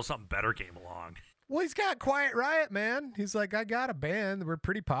wait until something better came along. Well, he's got Quiet Riot, man. He's like, I got a band. We're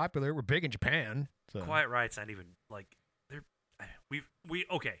pretty popular. We're big in Japan. So. Quiet Riot's not even like they're we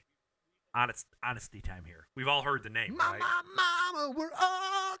okay. Honesty time here. We've all heard the name, right? Mama, we're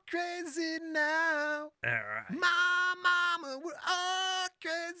all crazy now. All right. Mama, we're all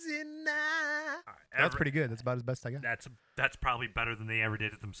crazy now. All right. That's pretty good. That's about as best I got. That's probably better than they ever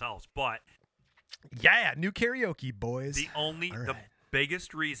did it themselves. But Yeah, new karaoke, boys. the right.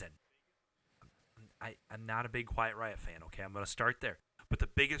 biggest reason I'm not a big Quiet Riot fan, okay? I'm going to start there. But the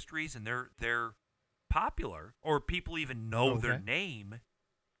biggest reason they're popular or people even know their Okay. name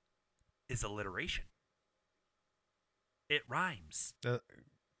is alliteration. It rhymes.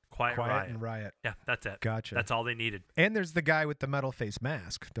 Quiet Riot. and Riot. Yeah, that's it. Gotcha. That's all they needed. And there's the guy with the metal face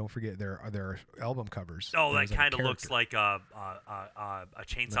mask. Don't forget their album covers. Oh, that There's, like, a kind of looks character. like a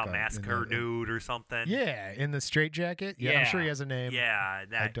Chainsaw Like Massacre dude or something. Yeah, in the straight jacket. Yeah, I'm sure he has a name. Yeah,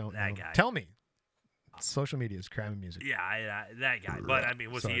 I don't that know. guy. Tell me. Social media is cramming music. Yeah, that guy. But I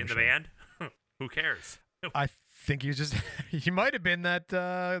mean, was Sorry, he in the Michelle. band? Who cares? I think he was just he might have been that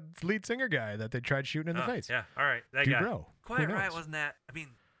lead singer guy that they tried shooting in the face. Yeah, all right, that Dude, guy. bro, who Quiet Riot knows? wasn't that. I mean,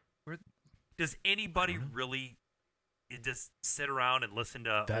 does anybody really just sit around and listen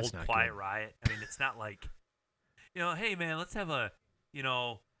to That's old not Quiet good. Riot? I mean, it's not like, hey man, let's have a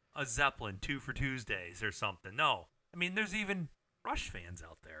Zeppelin 2 for Tuesdays or something. No, I mean, there's even Rush fans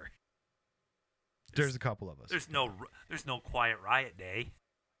out there. There's a couple of us. There's no Quiet Riot Day.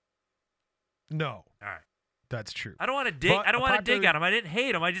 No, All right. that's true. I don't want to dig. But I don't a want to dig popular- on them. I didn't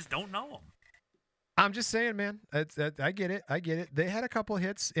hate them. I just don't know them. I'm just saying, man. I get it. They had a couple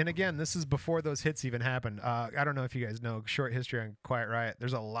hits, and again, this is before those hits even happened. I don't know if you guys know. Short history on Quiet Riot.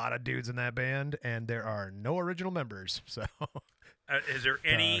 There's a lot of dudes in that band, and there are no original members. So, Is there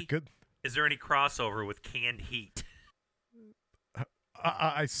any? good? Is there any crossover with Canned Heat?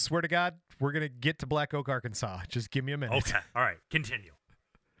 I swear to God, we're gonna get to Black Oak, Arkansas. Just give me a minute. Okay. All right. Continue.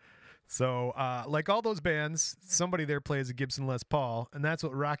 So, like all those bands, somebody there plays a Gibson Les Paul, and that's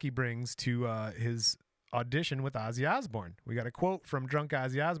what Rocky brings to his audition with Ozzy Osbourne. We got a quote from drunk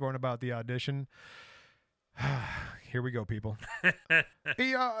Ozzy Osbourne about the audition. Here we go, people.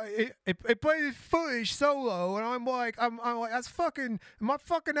 He plays foolish solo, and I'm like, that's fucking, am I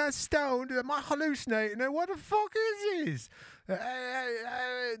fucking that stoned? Am I hallucinating? And what the fuck is this?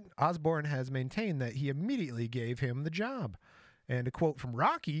 Osbourne has maintained that he immediately gave him the job. And a quote from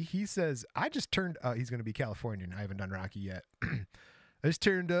Rocky, he says, I just turned, he's going to be Californian. I haven't done Rocky yet. I just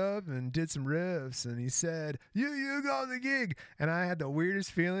turned up and did some riffs, and he said, you got the gig. And I had the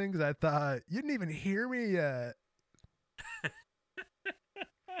weirdest feeling because I thought, you didn't even hear me yet.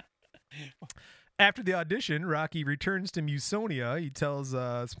 After the audition, Rocky returns to Musonia. He tells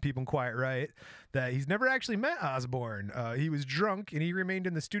some people in Quiet Riot that he's never actually met Osbourne. He was drunk, and he remained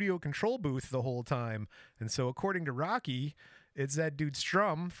in the studio control booth the whole time. And so according to Rocky, it's that dude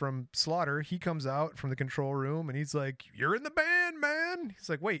Strum from Slaughter. He comes out from the control room, and he's like, you're in the band, man. He's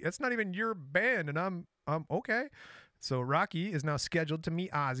like, wait, that's not even your band. And I'm okay. So Rocky is now scheduled to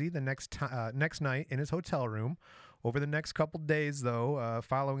meet Ozzy the next night in his hotel room. Over the next couple days, though,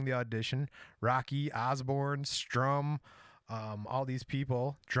 following the audition, Rocky, Osbourne, Strum, all these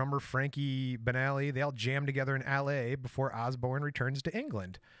people, drummer Frankie Banali, they all jam together in L.A. before Osbourne returns to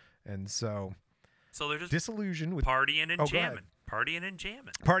England. And so So they're just disillusioned with partying and Oh, go jamming. ahead. Partying and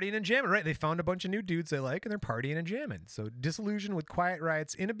jamming. Partying and jamming, right? They found a bunch of new dudes they like, and they're partying and jamming. So, disillusioned with Quiet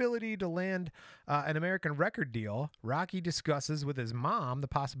Riot's inability to land an American record deal, Rocky discusses with his mom the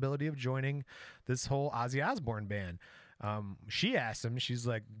possibility of joining this whole Ozzy Osbourne band. She asked him, she's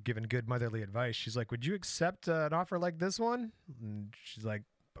like giving good motherly advice. She's like, would you accept an offer like this one? And she's like,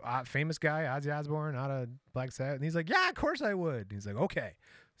 famous guy, Ozzy Osbourne, out of Black Sabbath. And he's like, yeah, of course I would. And he's like, okay.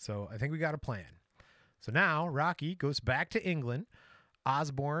 So, I think we got a plan. So now Rocky goes back to England.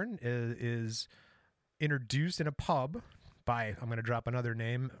 Osborne is introduced in a pub by, I'm going to drop another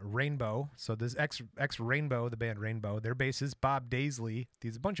name, Rainbow. So this ex Rainbow, the band Rainbow, their bassist, Bob Daisley.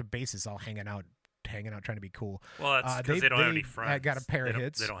 There's a bunch of bassists all hanging out, trying to be cool. Well, that's because they don't have any friends. Got a pair of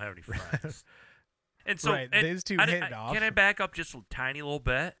hits. They don't have any friends. And so, right, these two hit it off. Can I back up just a tiny little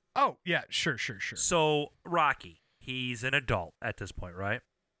bit? Oh, yeah, sure. So Rocky, he's an adult at this point, right?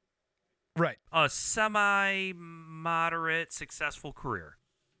 Right. A semi-moderate successful career.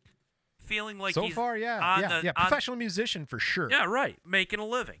 Feeling like so he's far, yeah. Professional musician for sure. Yeah, right. Making a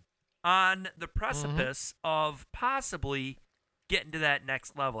living. On the precipice of possibly getting to that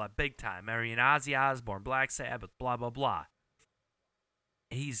next level at big time. I mean, Ozzy Osbourne, Black Sabbath, blah, blah, blah.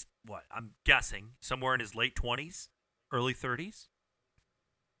 He's, what, I'm guessing, somewhere in his late 20s, early 30s?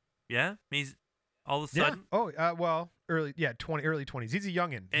 Yeah? I mean, he's all of a sudden... Yeah. Oh, well, early 20s. He's a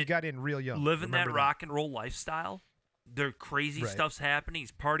youngin'. He got in real young. Living that rock and roll lifestyle. Their crazy stuff's happening.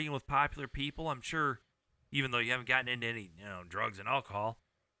 He's partying with popular people. I'm sure, even though you haven't gotten into any drugs and alcohol.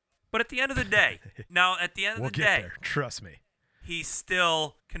 But at the end of the day, we'll get there. Trust me. He's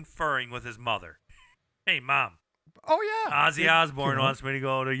still conferring with his mother. Hey, Mom. Oh, yeah. Ozzy Osbourne wants me to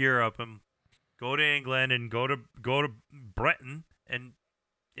go to Europe and go to England and go to Britain and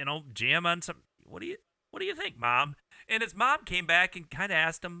jam on some. What do you think, Mom? And his mom came back and kind of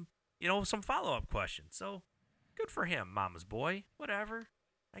asked him, some follow-up questions. So good for him, Mama's boy. Whatever.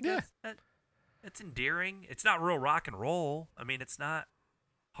 I guess that's endearing. It's not real rock and roll. I mean, it's not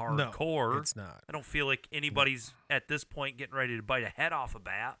hardcore. No, it's not. I don't feel like anybody's at this point getting ready to bite a head off a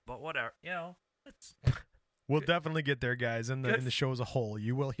bat, but whatever. It's We'll definitely get there, guys, in the show as a whole.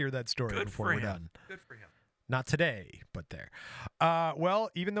 You will hear that story before we're done. Good for him. Not today, but there. Well,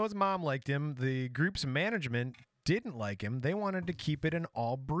 even though his mom liked him, the group's management didn't like him. They wanted to keep it an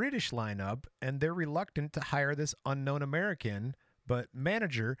all-British lineup, and they're reluctant to hire this unknown American. But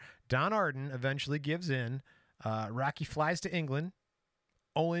manager Don Arden eventually gives in. Rocky flies to England,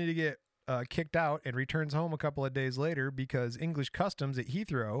 only to get kicked out and returns home a couple of days later because English customs at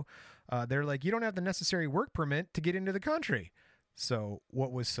Heathrow, they're like, you don't have the necessary work permit to get into the country. So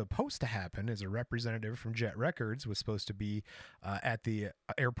what was supposed to happen is a representative from Jet Records was supposed to be at the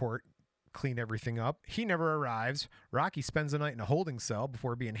airport, clean everything up. He never arrives. Rocky spends the night in a holding cell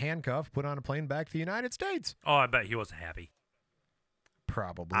before being handcuffed, put on a plane back to the United States. Oh, I bet he wasn't happy.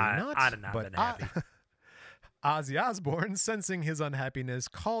 Probably not. I'd have not been happy. Ozzy Osbourne, sensing his unhappiness,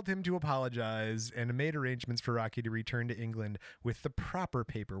 called him to apologize and made arrangements for Rocky to return to England with the proper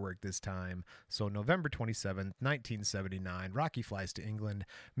paperwork this time. So November 27th, 1979, Rocky flies to England,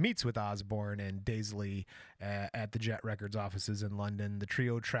 meets with Osbourne and Daisley at the Jet Records offices in London. The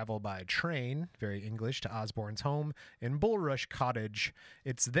trio travel by train, very English, to Osbourne's home in Bulrush Cottage.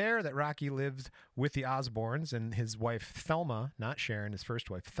 It's there that Rocky lived with the Osbournes and his wife Thelma, not Sharon, his first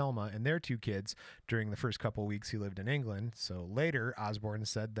wife Thelma, and their two kids during the first couple weeks he lived in England. So later, Osbourne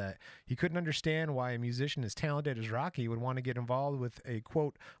said that he couldn't understand why a musician as talented as Rocky would want to get involved with a,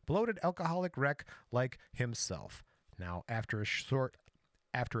 quote, bloated alcoholic wreck like himself. Now, after a short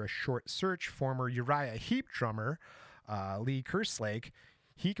search, former Uriah Heep drummer Lee Kerslake,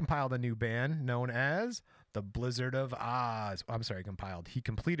 he compiled a new band known as the Blizzard of Oz. He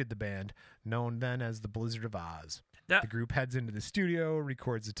completed the band known then as the Blizzard of Oz. The group heads into the studio,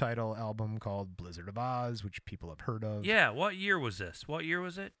 records the title album called Blizzard of Oz, which people have heard of. Yeah, what year was this? What year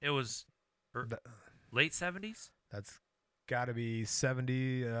was it? It was late 70s? That's got to be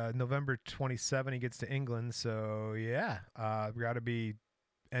 70. November 27, he gets to England. So, yeah, got to be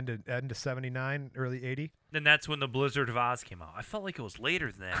end of 79, early 80. And that's when the Blizzard of Oz came out. I felt like it was later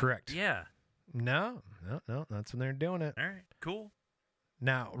than that. Correct. Yeah. No, that's when they're doing it. All right, cool.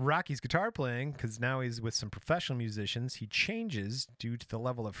 Now, Rocky's guitar playing, because now he's with some professional musicians, he changes due to the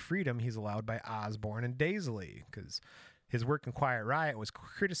level of freedom he's allowed by Osbourne and Daisley, because his work in Quiet Riot was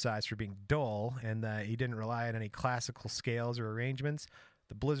criticized for being dull and that he didn't rely on any classical scales or arrangements.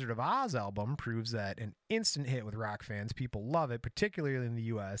 The Blizzard of Oz album proves that an instant hit with rock fans. People love it, particularly in the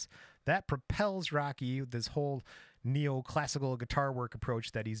U.S. That propels Rocky with this whole neoclassical guitar work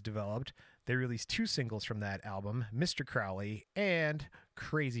approach that he's developed. They released 2 singles from that album, Mr. Crowley and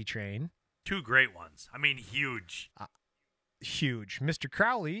Crazy Train. Two great ones. I mean, huge. Huge. Mr.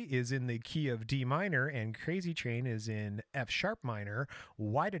 Crowley is in the key of D minor, and Crazy Train is in F sharp minor.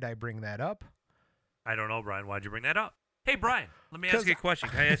 Why did I bring that up? I don't know, Brian. Why'd you bring that up? Hey, Brian, let me ask you a question.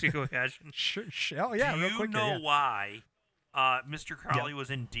 Can I ask you a question? Sure. Oh, yeah. Do real you quick know here, yeah. why Mr. Crowley was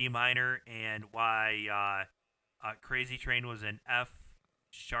in D minor and why Crazy Train was in F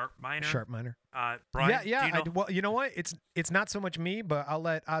sharp minor? Sharp minor. Brian, Yeah. do you know? Well, you know what? It's not so much me, but I'll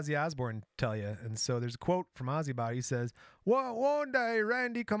let Ozzy Osbourne tell you. And so there's a quote from Ozzy about it. He says, "Well, one day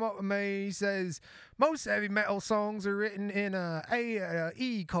Randy come up with me. He says most heavy metal songs are written in a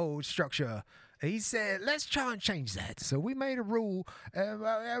E chord structure." He said, "Let's try and change that." So we made a rule.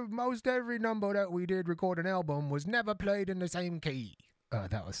 Most every number that we did record an album was never played in the same key. I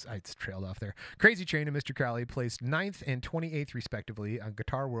trailed off there. Crazy Train and Mr. Crowley placed 9th and 28th respectively on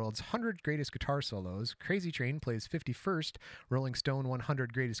Guitar World's 100 Greatest Guitar Solos. Crazy Train plays 51st, Rolling Stone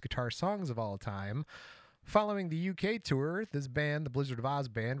 100 Greatest Guitar Songs of All Time. Following the UK tour, this band, the Blizzard of Oz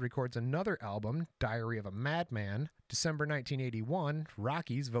band, records another album, Diary of a Madman. December 1981,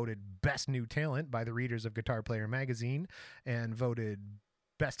 Rockies voted Best New Talent by the readers of Guitar Player magazine and voted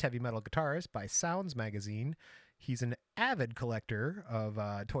Best Heavy Metal Guitarist by Sounds magazine. He's an avid collector of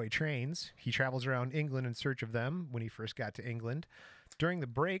toy trains. He travels around England in search of them when he first got to England. During the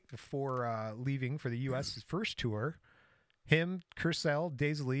break before leaving for the U.S.'s first tour, him, Purcell,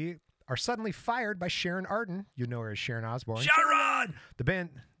 Daisley are suddenly fired by Sharon Arden. You know her as Sharon Osbourne. Sharon!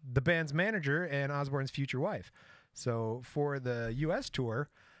 The band's manager and Osbourne's future wife. So for the U.S. tour,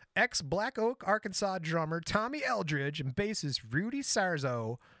 ex-Black Oak, Arkansas drummer Tommy Eldridge and bassist Rudy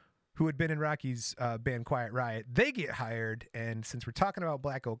Sarzo, who had been in Rocky's band Quiet Riot, they get hired. And since we're talking about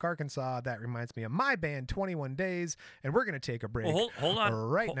Black Oak, Arkansas, that reminds me of my band, 21 Days, and we're going to take a break. Well, hold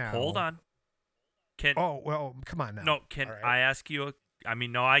on. now. Hold on. Come on now. No, can All right. I ask you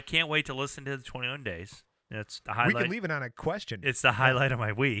no, I can't wait to listen to the 21 Days. That's the highlight. We can leave it on a question. It's the highlight of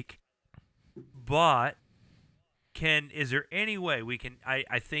my week. But is there any way we can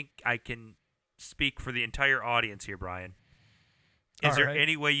I think I can speak for the entire audience here, Brian. Is there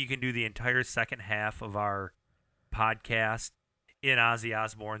any way you can do the entire second half of our podcast in Ozzy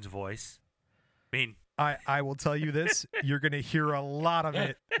Osbourne's voice? I mean, I will tell you this. You're going to hear a lot of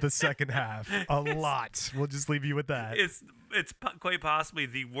it the second half. A lot. We'll just leave you with that. It's quite possibly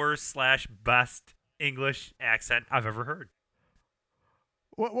the worst / best English accent I've ever heard.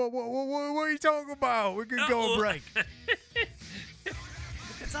 What are you talking about? We're going to go on break.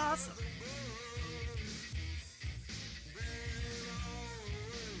 It's awesome.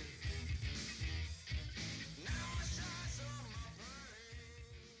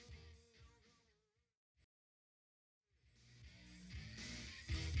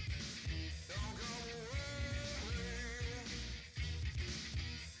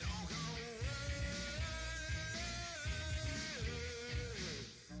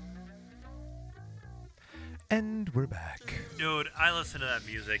 And we're back. Dude, I listen to that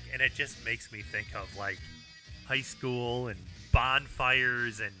music and it just makes me think of like high school and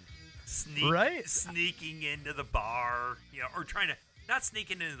bonfires and sneaking into the bar, or trying to not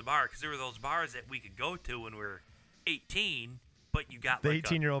sneaking into the bar because there were those bars that we could go to when we were 18, but you got the like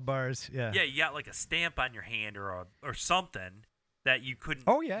 18-year-old bars, yeah. Yeah, you got like a stamp on your hand or something that you couldn't.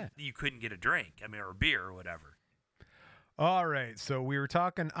 Oh yeah. You couldn't get a drink. Or a beer or whatever. All right, so we were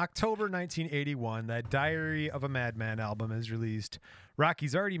talking October 1981. That Diary of a Madman album is released.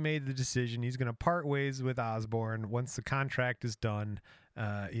 Rocky's already made the decision. He's going to part ways with Osbourne once the contract is done.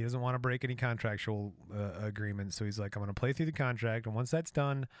 He doesn't want to break any contractual agreement, so he's like, I'm going to play through the contract, and once that's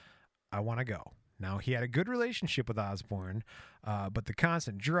done, I want to go. Now, he had a good relationship with Osbourne, but the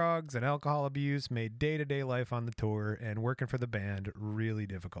constant drugs and alcohol abuse made day-to-day life on the tour and working for the band really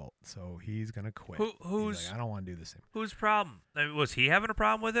difficult. So he's going to quit. He's like, I don't want to do this anymore. Whose problem? Was he having a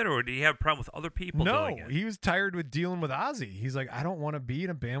problem with it, or did he have a problem with other people doing it? No, he was tired with dealing with Ozzy. He's like, I don't want to be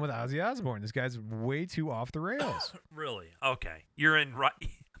in a band with Ozzy Osbourne. This guy's way too off the rails. Really? Okay. You're in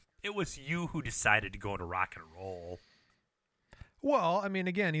It was you who decided to go into rock and roll. Well,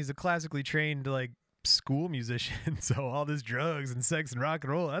 again, he's a classically trained, school musician, so all this drugs and sex and rock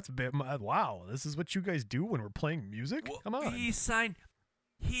and roll, that's a bit, wow, this is what you guys do when we're playing music? Well, come on. He signed,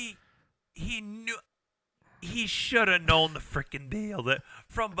 he knew, he should have known the freaking deal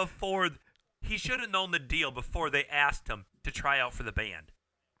he should have known the deal before they asked him to try out for the band.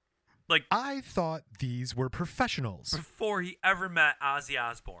 I thought these were professionals. Before he ever met Ozzy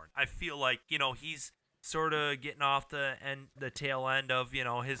Osbourne. I feel like, he's sort of getting off the tail end of,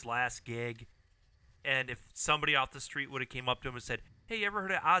 his last gig. And if somebody off the street would have came up to him and said, hey, you ever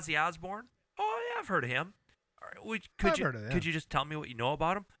heard of Ozzy Osbourne? Oh, yeah, I've heard of him. All right, Heard of him. Could you just tell me what you know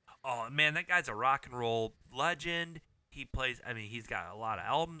about him? Oh man, that guy's a rock and roll legend. He plays. I mean, he's got a lot of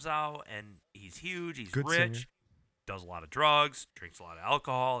albums out, and he's huge. He's Good rich. singer. Does a lot of drugs. Drinks a lot of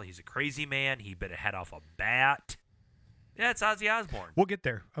alcohol. He's a crazy man. He bit a head off a bat. Yeah, it's Ozzy Osbourne. We'll get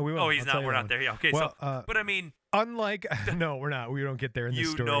there. Oh, we will. Oh, he's I'll tell not. you We're that not one. there. Yeah. Okay. Well, so, but I mean, unlike no, we're not. We don't get there in this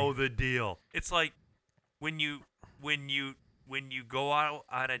you story. know the deal. It's like when you go out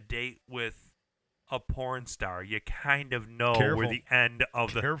on a date with a porn star, you kind of know Careful. where the end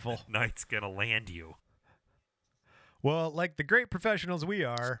of the Careful. night's gonna land you. Well, like the great professionals we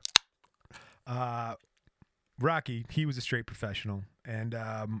are, Rocky, he was a straight professional, and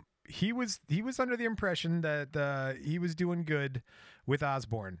he was under the impression that he was doing good with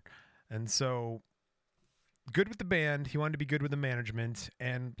Osbourne, and so good with the band. He wanted to be good with the management,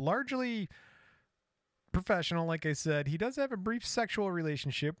 and largely professional. Like I said, he does have a brief sexual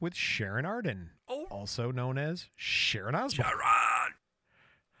relationship with Sharon Arden, also known as Sharon Osbourne. Sharon!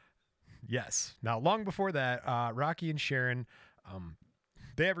 Yes. Now, long before that, Rocky and Sharon,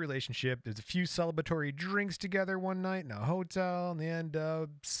 they have a relationship. There's a few celebratory drinks together one night in a hotel, and they end up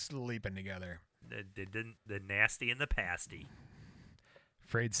sleeping together. The nasty and the pasty.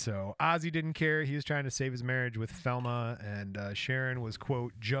 Afraid so. Ozzy didn't care. He was trying to save his marriage with Thelma, and Sharon was,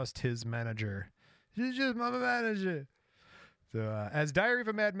 quote, just his manager. She's just my manager. So, as Diary of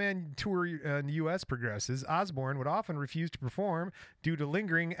a Madman tour in the U.S. progresses, Osbourne would often refuse to perform due to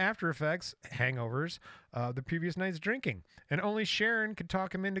lingering after effects, hangovers, the previous night's drinking, and only Sharon could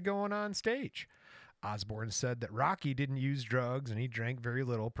talk him into going on stage. Osbourne said that Rocky didn't use drugs and he drank very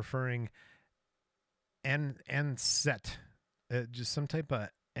little, preferring anisette, just some type of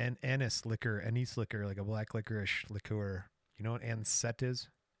anise liquor, like a black licorice liqueur. You know what anisette is?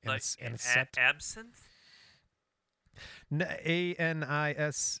 Like Anisette. absinthe?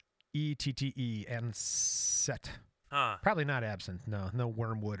 Anisette, anisette. Huh. Probably not absinthe. No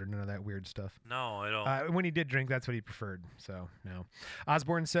wormwood or none of that weird stuff. No, I don't. When he did drink, that's what he preferred. So, no.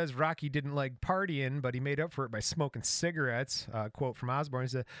 Osbourne says Rocky didn't like partying, but he made up for it by smoking cigarettes. Quote from Osbourne, he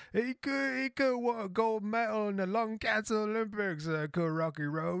said, he could win a gold medal in the lung cancer Olympics, could Rocky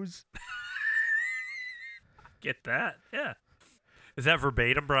Rose. Get that? Yeah. Is that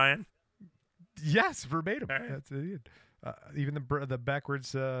verbatim, Brian? Yes, verbatim. All right. That's it. Even the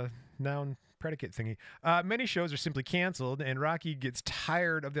backwards noun predicate thingy. Many shows are simply canceled, and Rocky gets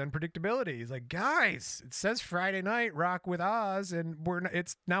tired of the unpredictability. He's like, guys, it says Friday night rock with Oz, and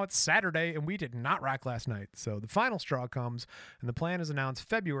it's Saturday, and we did not rock last night. So the final straw comes, and the plan is announced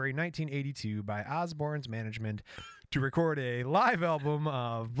February 1982 by Osbourne's management to record a live album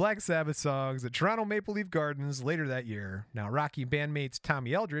of Black Sabbath songs at Toronto Maple Leaf Gardens later that year. Now, Rocky bandmates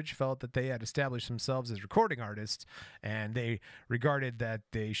Tommy Eldridge felt that they had established themselves as recording artists, and they regarded that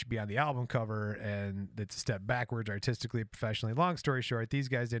they should be on the album cover, and that's a step backwards artistically, professionally. Long story short, these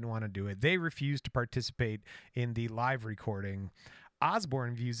guys didn't want to do it. They refused to participate in the live recording.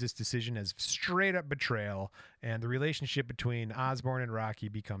 Osbourne views this decision as straight up betrayal, and the relationship between Osbourne and Rocky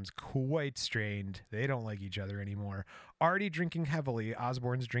becomes quite strained. They don't like each other anymore. Already drinking heavily,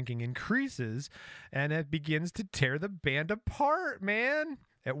 Osbourne's drinking increases, and it begins to tear the band apart, man.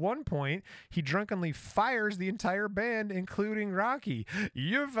 At one point, he drunkenly fires the entire band, including Rocky.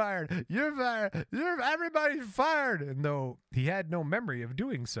 You're fired. You're fired. Everybody's fired. And though he had no memory of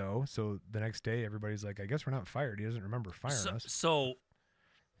doing so the next day, everybody's like, I guess we're not fired. He doesn't remember firing us. So,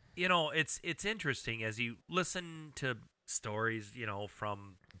 it's interesting as you listen to stories,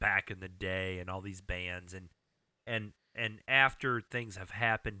 from back in the day and all these bands and after things have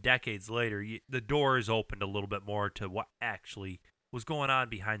happened decades later, the door is opened a little bit more to what actually was going on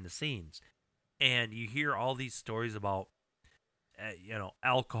behind the scenes. And you hear all these stories about,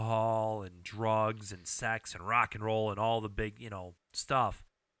 alcohol and drugs and sex and rock and roll and all the big, stuff.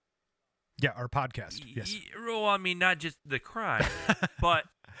 Yeah, our podcast. Yes. Well, I mean, not just the crime, but...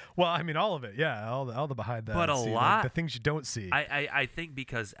 Well, I mean, all of it. Yeah, all the behind the But a scene, lot... like the things you don't see. I think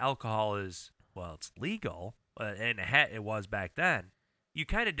because alcohol is, it's legal, and it was back then, you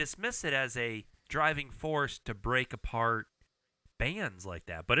kind of dismiss it as a driving force to break apart bands like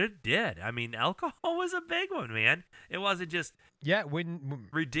that, but it did. I mean, alcohol was a big one, man. It wasn't just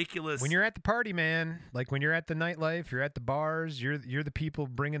ridiculous. When you're at the party, man, like when you're at the nightlife, you're at the bars, you're the people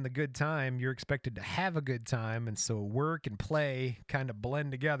bringing the good time. You're expected to have a good time, and so work and play kind of blend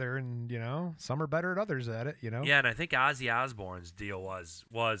together. And some are better than others at it. Yeah, and I think Ozzy Osbourne's deal was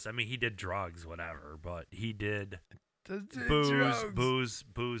I mean, he did drugs, whatever, but he did booze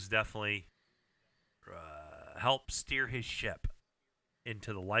definitely helped steer his ship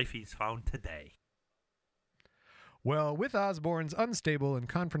into the life he's found today. Well, with Osbourne's unstable and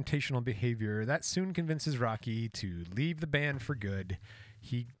confrontational behavior, that soon convinces Rocky to leave the band for good.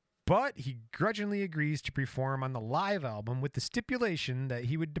 He But he grudgingly agrees to perform on the live album with the stipulation that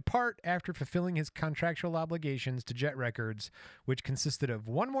he would depart after fulfilling his contractual obligations to Jet Records, which consisted of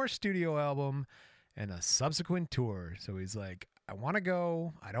one more studio album and a subsequent tour. So he's like, I want to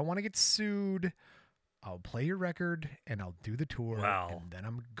go. I don't want to get sued. I'll play your record and I'll do the tour, and then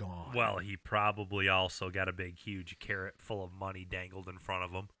I'm gone. Well, he probably also got a big, huge carrot full of money dangled in front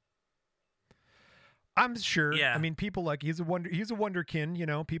of him. I'm sure. Yeah. I mean, people he's a wonderkin, you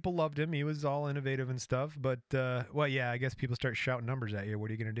know, people loved him. He was all innovative and stuff. But, well, yeah, I guess people start shouting numbers at you.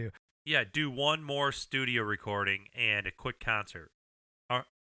 What are you going to do? Yeah, do one more studio recording and a quick concert. All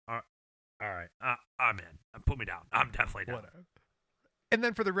right. I'm in. Put me down. I'm definitely down. Whatever. And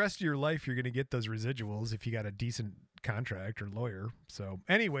then for the rest of your life, you're going to get those residuals if you got a decent contract or lawyer. So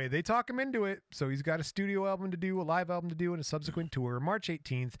anyway, they talk him into it. So he's got a studio album to do, a live album to do, and a subsequent tour. March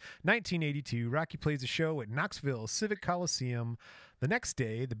 18th, 1982, Rocky plays a show at Knoxville Civic Coliseum. The next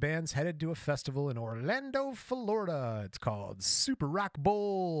day, the band's headed to a festival in Orlando, Florida. It's called Super Rock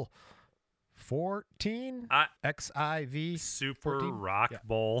Bowl 14, XIV. Super 14? Rock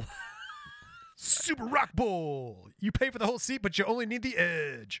Bowl. Super Rock Bowl. You pay for the whole seat, but you only need the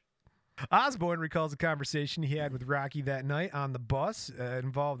edge. Osborne recalls a conversation he had with Rocky that night on the bus. It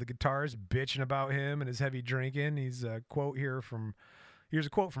involved the guitarist bitching about him and his heavy drinking. Here's a quote from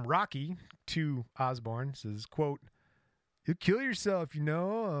Rocky to Osborne. It says, quote, "You'll kill yourself,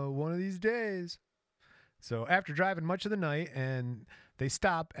 one of these days." So after driving much of the night, and they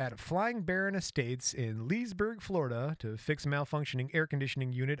stop at Flying Baron Estates in Leesburg, Florida, to fix a malfunctioning air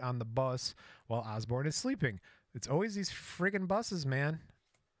conditioning unit on the bus while Osborne is sleeping. It's always these friggin' buses, man.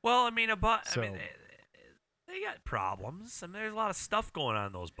 Well, they got problems. I mean, there's a lot of stuff going on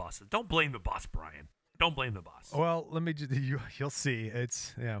in those buses. Don't blame the bus, Brian. Don't blame the bus. Well, let me just, you'll see.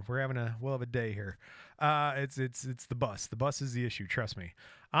 We'll have a day here. It's the bus. The bus is the issue. Trust me.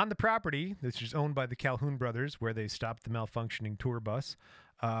 On the property, which is owned by the Calhoun brothers, where they stopped the malfunctioning tour bus,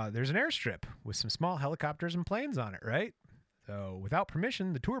 there's an airstrip with some small helicopters and planes on it, right? So without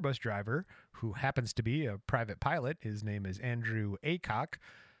permission, the tour bus driver, who happens to be a private pilot, his name is Andrew Aycock,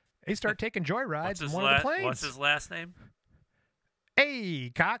 they start taking joyrides in one of the planes. What's his last name?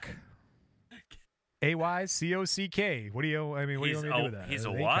 Aycock. Aycock. What do you want me to do with that? He's a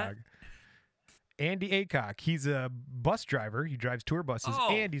Aycock. what? Andy Aycock. He's a bus driver. He drives tour buses,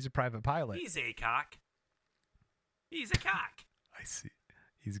 and he's a private pilot. He's Aycock. He's a cock. I see.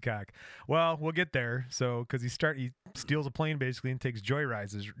 He's a cock. Well, we'll get there. So, because he steals a plane basically and takes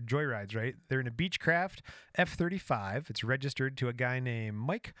joyrides, right? They're in a Beechcraft F-35. It's registered to a guy named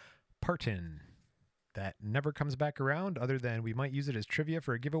Mike Parton. That never comes back around, other than we might use it as trivia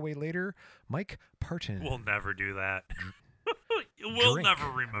for a giveaway later. Mike Parton. We'll never do that. We'll never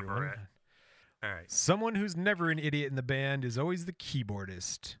remember everyone. it. All right. Someone who's never an idiot in the band is always the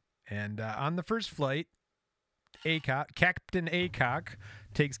keyboardist. And on the first flight, Captain Aycock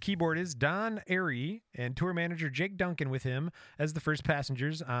takes keyboardist Don Airy and tour manager Jake Duncan with him as the first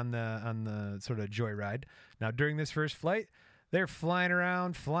passengers on the sort of joyride. Now, during this first flight, they're flying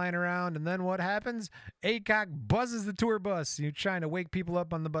around, and then what happens? Aycock buzzes the tour bus. You're trying to wake people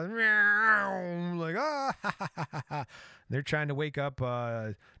up on the bus. Like, ah! They're trying to wake up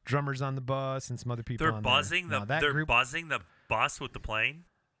drummers on the bus and some other people on buzzing there. They're buzzing the bus with the plane?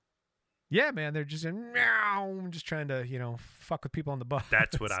 Yeah, man. They're just just trying to, fuck with people on the bus.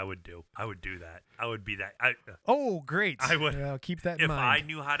 That's what I would do. I would do that. I would be that. Oh, great. I would. I'll keep that in mind. If I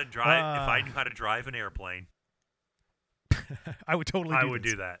knew how to drive an airplane, I would totally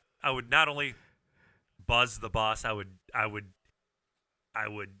do that. I would not only buzz the bus, I would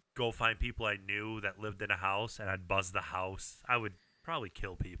go find people I knew that lived in a house, and I'd buzz the house. I would probably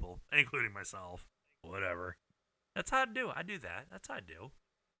kill people, including myself. Whatever. That's how I do. I do that. That's how I do.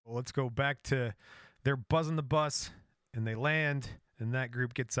 Well, let's go back to they're buzzing the bus, and they land, and that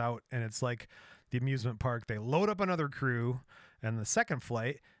group gets out, and it's like the amusement park. They load up another crew, and the second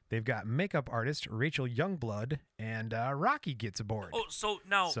flight, they've got makeup artist Rachel Youngblood, and Rocky gets aboard. Oh, so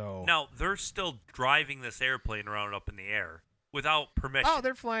now they're still driving this airplane around up in the air without permission. Oh,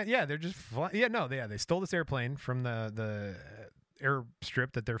 they're flying. Yeah, they're just flying. Yeah, no, they stole this airplane from the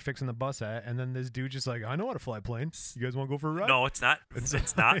airstrip that they're fixing the bus at, and then this dude just like, I know how to fly a plane. You guys want to go for a ride? No, it's not.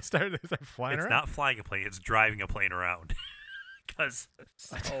 It's not. They start flying it's around. not flying a plane. It's driving a plane around.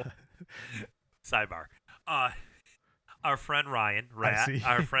 Sidebar. Our friend Ryan, Rat, Okay,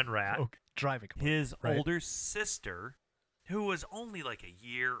 driving a plane. His older sister, who was only like a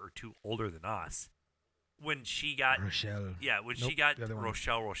year or two older than us, when she got Rochelle. Yeah, when she got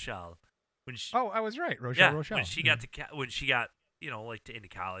Rochelle. When she, I was right. Rochelle. When she got into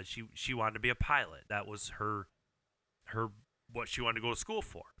college, she wanted to be a pilot. That was her what she wanted to go to school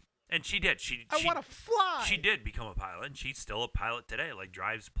for. And she did. She want to fly. She did become a pilot, and she's still a pilot today. Like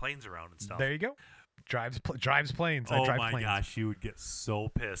drives planes around and stuff. There you go. Drives planes. Oh I drive my planes. gosh, she would get so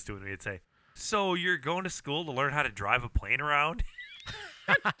pissed when we'd say, "So you're going to school to learn how to drive a plane around?"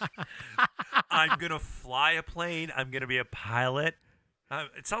 I'm gonna fly a plane. I'm gonna be a pilot.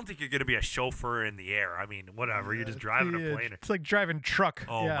 It sounds like you're gonna be a chauffeur in the air. I mean, whatever. You're just driving a plane. It's like driving truck.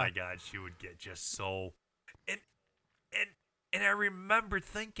 Oh my God, she would get just so. And I remember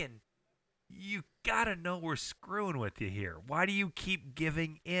thinking, you gotta know we're screwing with you here. Why do you keep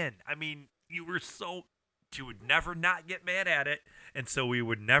giving in? I mean, you were so. She would never not get mad at it, and so we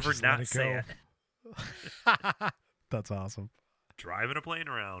would never Just not say it. That's awesome. Driving a plane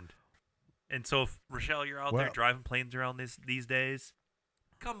around. And so if Rochelle, you're out there driving planes around these days,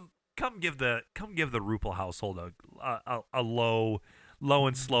 come give the Rupel household a low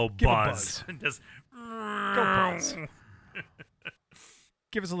and slow buzz. And just go buzz.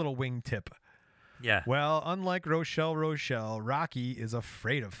 Give us a little wingtip. Yeah. Well, unlike Rochelle, Rocky is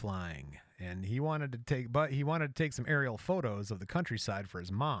afraid of flying, and he wanted to take some aerial photos of the countryside for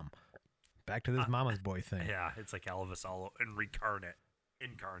his mom. Back to this mama's boy thing. Yeah, it's like Elvis all and reincarnate.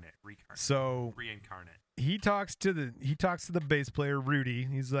 So reincarnate. He talks to the bass player Rudy.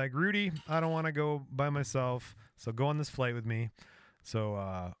 He's like, Rudy, I don't want to go by myself, so go on this flight with me.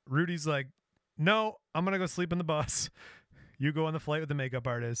 So Rudy's like, no, I'm gonna go sleep in the bus. You go on the flight with the makeup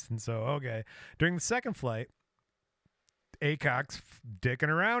artist. And so, okay. During the second flight, Aycock's dicking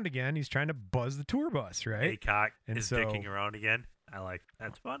around again. He's trying to buzz the tour bus, right? Aycock is dicking around again.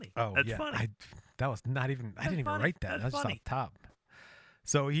 That's funny. Oh, that's yeah. funny. I didn't even write that. That's just off the top.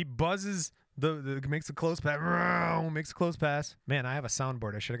 So he buzzes makes a close pass. Man, I have a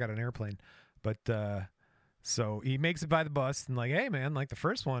soundboard. I should have got an airplane. But so he makes it by the bus and like, hey man, like the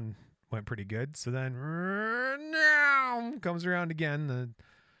first one went pretty good. So then comes around again, the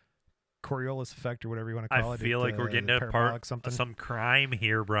Coriolis effect or whatever you want to call it. I feel like we're getting a part of some crime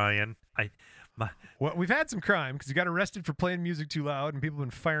here, Brian. Well, we've had some crime because you got arrested for playing music too loud and people have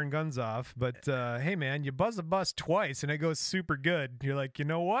been firing guns off. But hey, man, you buzz a bus twice and it goes super good. You're like, you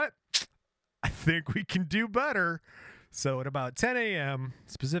know what? I think we can do better. So at about 10 a.m.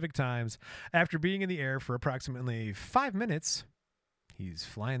 specific times, after being in the air for approximately 5 minutes, he's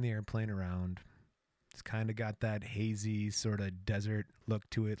flying the airplane around. It's kind of got that hazy sort of desert look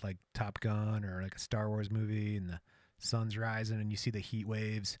to it, like Top Gun or like a Star Wars movie, and the sun's rising and you see the heat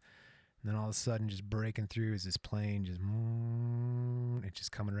waves. And then all of a sudden, just breaking through is this plane, it's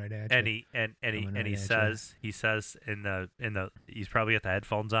just coming right at you. And he says in the he's probably got the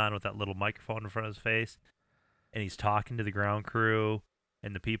headphones on with that little microphone in front of his face, and he's talking to the ground crew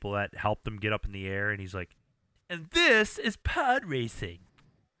and the people that helped him get up in the air, and he's like, "And this is pod racing."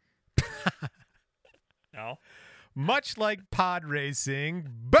 No, much like pod racing,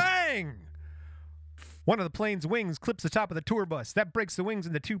 bang! One of the plane's wings clips the top of the tour bus. That breaks the wings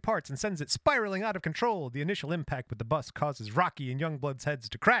into two parts and sends it spiraling out of control. The initial impact with the bus causes Rocky and Youngblood's heads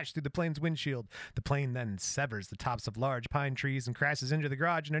to crash through the plane's windshield. The plane then severs the tops of large pine trees and crashes into the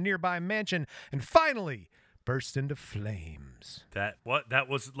garage in a nearby mansion, and finally bursts into flames. That's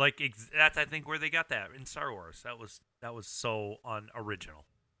I think where they got that in Star Wars. That was so unoriginal.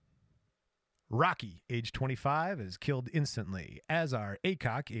 Rocky, age 25, is killed instantly, as are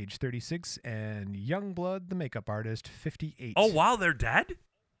Aycock, age 36, and Youngblood, the makeup artist, 58. Oh, wow, they're dead?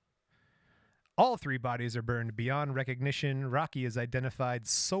 All three bodies are burned beyond recognition. Rocky is identified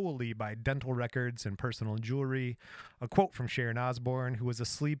solely by dental records and personal jewelry. A quote from Sharon Osbourne, who was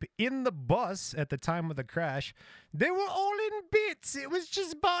asleep in the bus at the time of the crash: "They were all in bits. It was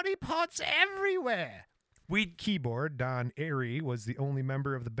just body parts everywhere." Keyboard Don Airy was the only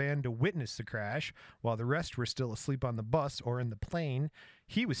member of the band to witness the crash, while the rest were still asleep on the bus or in the plane.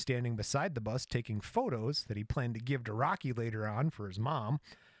 He was standing beside the bus taking photos that he planned to give to Rocky later on for his mom,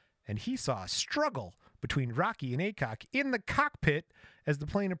 and he saw a struggle between Rocky and Aycock in the cockpit as the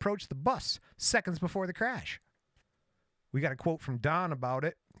plane approached the bus seconds before the crash. We got a quote from Don about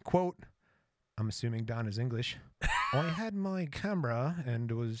it. Quote, I'm assuming Don is English. "I had my camera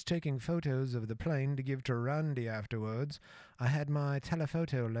and was taking photos of the plane to give to Randy afterwards. I had my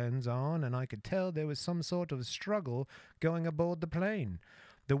telephoto lens on and I could tell there was some sort of struggle going aboard the plane.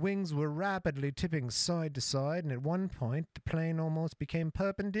 The wings were rapidly tipping side to side, and at one point the plane almost became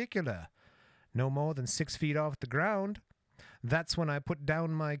perpendicular, no more than 6 feet off the ground. That's when I put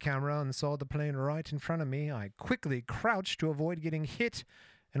down my camera and saw the plane right in front of me. I quickly crouched to avoid getting hit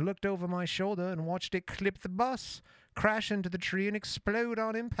and looked over my shoulder and watched it clip the bus, crash into the tree, and explode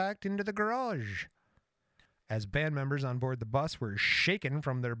on impact into the garage." as band members on board the bus were shaken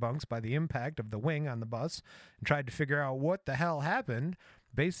from their bunks by the impact of the wing on the bus and tried to figure out what the hell happened.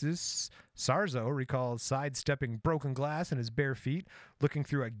 Bassist Sarzo recalls sidestepping broken glass in his bare feet, looking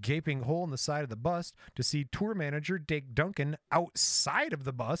through a gaping hole in the side of the bus to see tour manager Dick Duncan outside of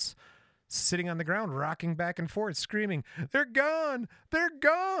the bus, sitting on the ground, rocking back and forth, screaming, "They're gone! They're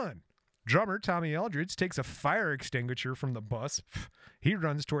gone!" Drummer Tommy Eldridge takes a fire extinguisher from the bus. He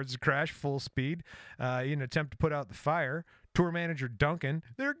runs towards the crash full speed in an attempt to put out the fire. Tour manager Duncan,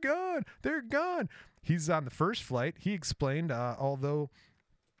 "They're gone! They're gone!" He's on the first flight. He explained, although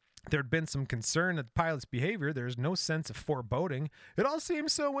there'd been some concern at the pilot's behavior, there's no sense of foreboding. It all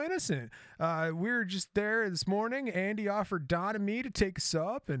seems so innocent. We were just there this morning. Andy offered Don and me to take us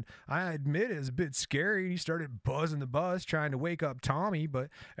up, and I admit it was a bit scary. He started buzzing the bus, trying to wake up Tommy, but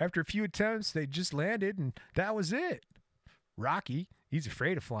after a few attempts, they just landed, and that was it. Rocky, he's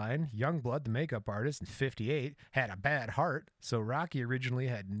afraid of flying. Youngblood, the makeup artist in 58, had a bad heart, so Rocky originally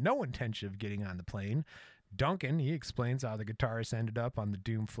had no intention of getting on the plane. Duncan, he explains how the guitarist ended up on the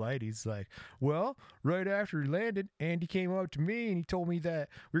doomed flight. He's like, well, right after he landed, Andy came up to me and he told me that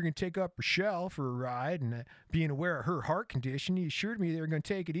we were going to take up Rochelle for a ride, and being aware of her heart condition, he assured me they were going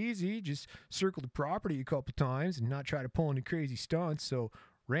to take it easy, just circle the property a couple times and not try to pull any crazy stunts. So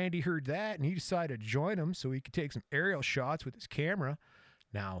Randy heard that and he decided to join him so he could take some aerial shots with his camera.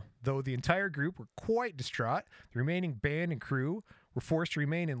 Now, though the entire group were quite distraught, the remaining band and crew were forced to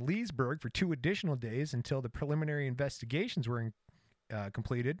remain in Leesburg for 2 additional days until the preliminary investigations were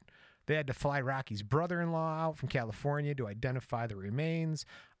completed. They had to fly Rocky's brother-in-law out from California to identify the remains.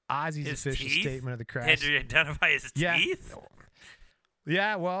 Ozzy's His official teeth? statement of the crash. Had to identify his teeth?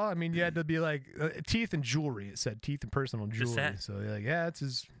 Yeah, well, I mean, you had to be like teeth and jewelry. It said teeth and personal jewelry. So you're like, yeah, it's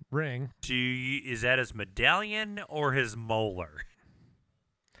his ring. Is that his medallion or his molar?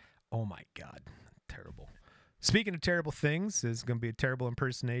 Oh, my God. Terrible. Speaking of terrible things, this is going to be a terrible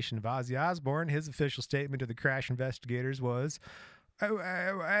impersonation of Ozzy Osbourne. His official statement to the crash investigators was,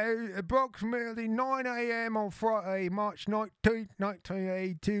 approximately 9 a.m. on Friday, March 19,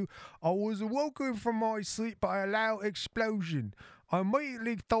 1982, I was awoken from my sleep by a loud explosion. I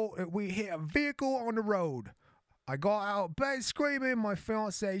immediately thought that we hit a vehicle on the road. I got out of bed screaming. My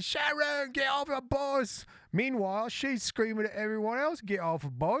fiancée, Sharon, get off the bus. Meanwhile, she's screaming at everyone else, get off the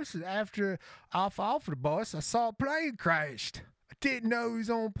bus. And after off the bus, I saw a plane crashed. I didn't know it was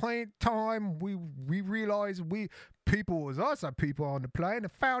on plane time. We realized people was us, our people on the plane,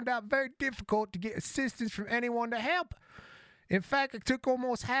 and found out very difficult to get assistance from anyone to help. In fact, it took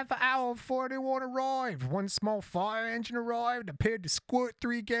almost half an hour before anyone arrived. One small fire engine arrived, appeared to squirt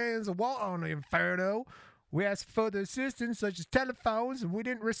 3 gallons of water on the inferno. We asked for further assistance, such as telephones, and we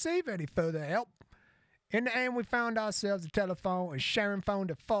didn't receive any further help. In the end, we found ourselves a telephone, and Sharon phoned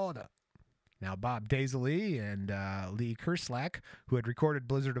her father. Now, Bob Daisley and Lee Kerslake, who had recorded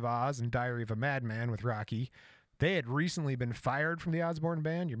Blizzard of Oz and Diary of a Madman with Rocky, they had recently been fired from the Osbourne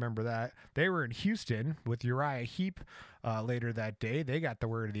band. You remember that? They were in Houston with Uriah Heep later that day. They got the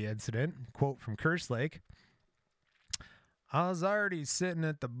word of the incident. Quote from Kerslake. I was already sitting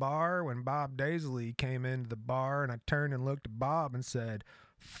at the bar when Bob Daisley came into the bar, and I turned and looked at Bob and said,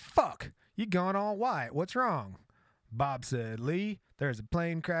 "Fuck, you gone all white. What's wrong?" Bob said, "Lee, there's a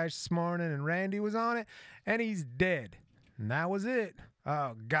plane crash this morning and Randy was on it, and he's dead." And that was it.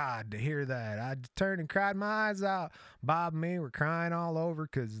 Oh, God, to hear that. I turned and cried my eyes out. Bob and me were crying all over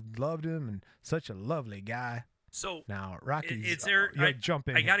because loved him and such a lovely guy. So now, Rocky's, is there? jump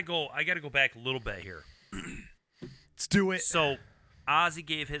in. I gotta go back a little bit here. Let's do it. So, Ozzy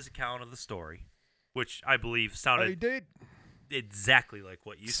gave his account of the story, which I believe sounded he did. exactly like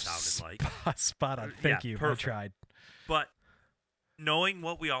what you sounded like. Spot on. Thank you. Perfect. I tried. But knowing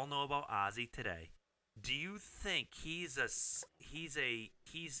what we all know about Ozzy today, do you think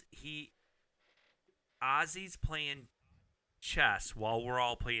Ozzy's playing chess while we're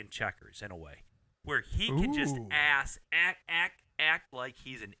all playing checkers in a way, where he can just act like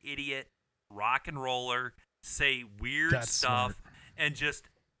he's an idiot, rock and roller, say weird stuff, smart. and just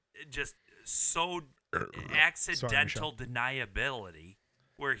so accidental deniability,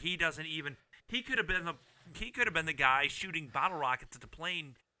 where he doesn't even he could have been the guy shooting bottle rockets at the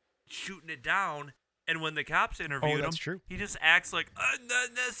plane, shooting it down. And when the cops interviewed him, true. he just acts like,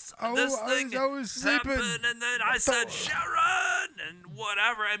 this thing I was sleeping. happened, and then I said, Sharon, and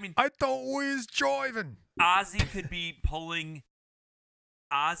whatever. I mean, I thought we was driving. Ozzy could be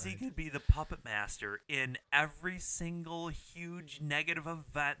the puppet master in every single huge negative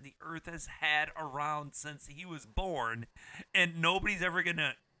event the earth has had around since he was born, and nobody's ever going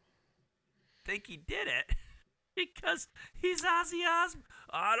to think he did it. Because he's Ozzy Osbourne.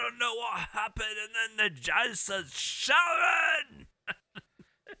 I don't know what happened, and then the judge says, Sharon!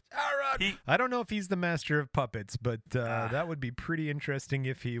 I don't know if he's the master of puppets, but that would be pretty interesting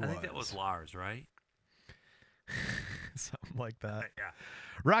if he was. I think that was Lars, right? Something like that. Yeah.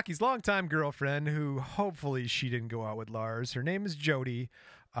 Rocky's longtime girlfriend, who hopefully she didn't go out with Lars, her name is Jody.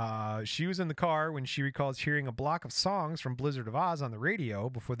 She was in the car when she recalls hearing a block of songs from Blizzard of Oz on the radio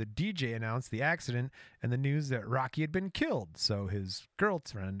before the DJ announced the accident and the news that Rocky had been killed. So his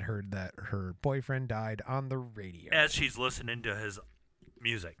girlfriend heard that her boyfriend died on the radio. As she's listening to his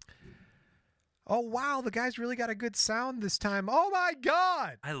music. Oh, wow, the guy's really got a good sound this time. Oh, my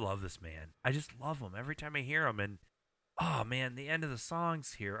God. I love this man. I just love him every time I hear him. And, oh, man, the end of the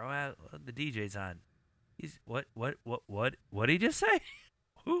song's here. Oh, the DJ's on. He's, what did he just say?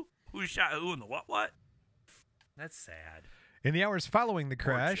 Who shot who in the what? That's sad. In the hours following the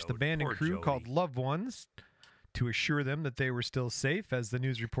crash, Jody. the band and Poor crew Jody. called loved ones to assure them that they were still safe, as the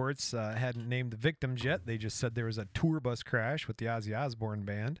news reports hadn't named the victims yet. They just said there was a tour bus crash with the Ozzy Osbourne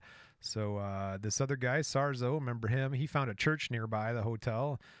band. So this other guy, Sarzo, remember him? He found a church nearby the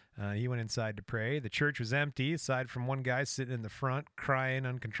hotel. He went inside to pray. The church was empty, aside from one guy sitting in the front, crying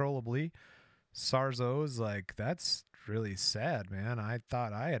uncontrollably. Sarzo's like, that's really sad, man. I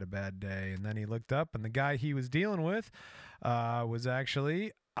thought I had a bad day. And then he looked up, and the guy he was dealing with was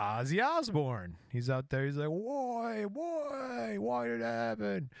actually Ozzy Osbourne. He's out there. He's like, why did it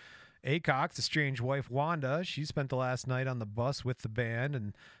happen? Aycock's estranged wife, Wanda, she spent the last night on the bus with the band,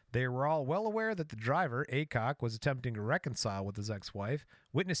 and they were all well aware that the driver, Aycock, was attempting to reconcile with his ex-wife.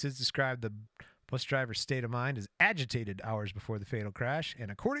 Witnesses described the bus driver's state of mind as agitated hours before the fatal crash,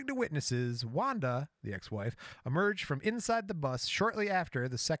 and according to witnesses, Wanda, the ex-wife, emerged from inside the bus shortly after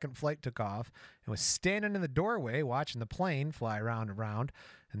the second flight took off and was standing in the doorway watching the plane fly round and round.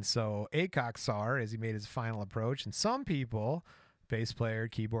 And so Aycock saw her as he made his final approach, and some people, bass player,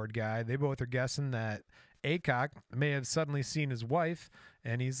 keyboard guy, they both are guessing that Aycock may have suddenly seen his wife,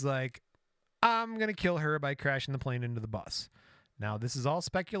 and he's like, I'm going to kill her by crashing the plane into the bus. Now, this is all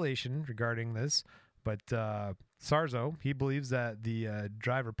speculation regarding this, but Sarzo, he believes that the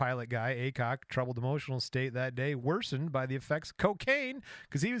driver-pilot guy, Aycock, troubled emotional state that day worsened by the effects of cocaine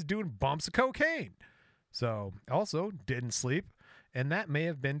because he was doing bumps of cocaine. So, also, didn't sleep, and that may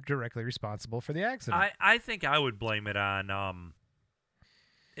have been directly responsible for the accident. I think I would blame it on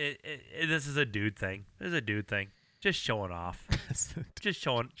this is a dude thing. This is a dude thing. Just showing off.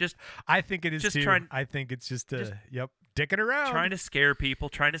 I think it is just too. I think it's just dicking around. Trying to scare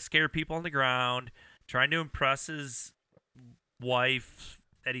people on the ground, trying to impress his wife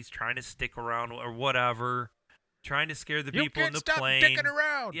that he's trying to stick around or whatever, trying to scare the people in the plane. You can't stop dicking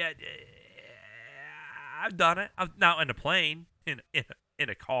around. Yeah, I've done it. Not in a plane, in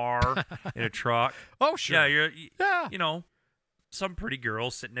a car, in a truck. Oh, sure. Yeah, you know, some pretty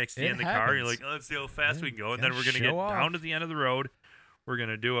girl sitting next to you in the car. You're like, let's see how fast we can go. And then we're going to get down to the end of the road. We're going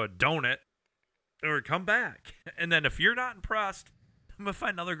to do a donut or come back. And then if you're not impressed, I'm going to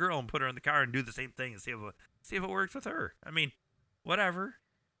find another girl and put her in the car and do the same thing and see if it works with her. I mean, whatever.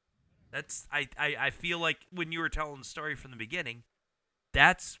 That's I feel like when you were telling the story from the beginning,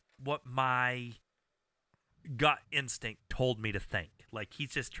 that's what my gut instinct told me to think. Like,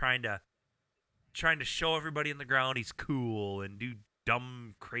 he's just trying to show everybody in the ground he's cool and do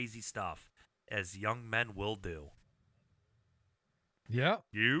dumb, crazy stuff, as young men will do. Yep.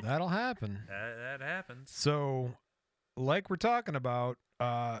 That'll happen. That happens. So, like we're talking about,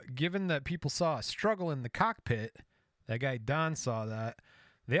 given that people saw a struggle in the cockpit, that guy Don saw that,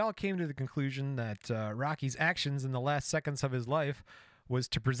 they all came to the conclusion that Rocky's actions in the last seconds of his life was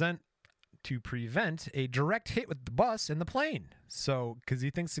to prevent a direct hit with the bus and the plane. So, because he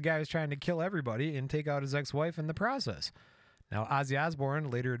thinks the guy was trying to kill everybody and take out his ex-wife in the process. Now, Ozzy Osbourne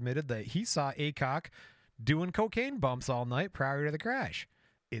later admitted that he saw Aycock doing cocaine bumps all night prior to the crash.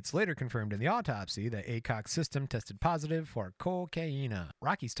 It's later confirmed in the autopsy that Aycock's system tested positive for cocaine.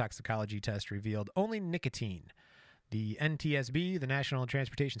 Rocky's toxicology test revealed only nicotine. The NTSB, the National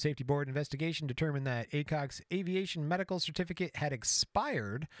Transportation Safety Board investigation, determined that Aycock's aviation medical certificate had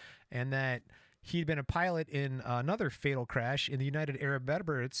expired and that he'd been a pilot in another fatal crash in the United Arab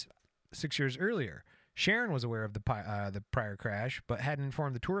Emirates 6 years earlier. Sharon was aware of the prior crash, but hadn't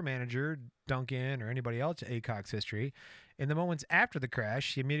informed the tour manager, Duncan, or anybody else Aycock's history. In the moments after the crash,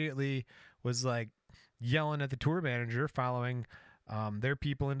 she immediately was like yelling at the tour manager following their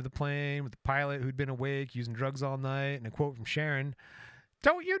people into the plane with the pilot who'd been awake, using drugs all night. And a quote from Sharon,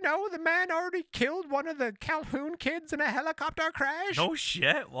 "Don't you know the man already killed one of the Calhoun kids in a helicopter crash?" No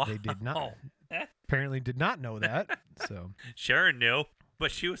shit. Wow. They did not. Apparently did not know that. So Sharon knew.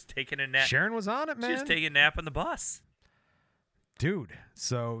 But she was taking a nap. Sharon was on it, man. She was taking a nap on the bus. Dude,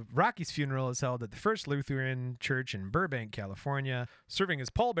 so Rocky's funeral is held at the First Lutheran Church in Burbank, California. Serving as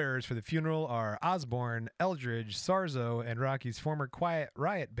pallbearers for the funeral are Osborne, Eldridge, Sarzo, and Rocky's former Quiet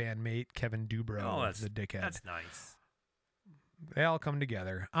Riot bandmate, Kevin Dubrow, the dickhead. That's nice. They all come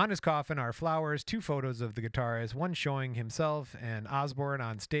together. On his coffin are flowers, 2 photos of the guitarist, one showing himself and Osborne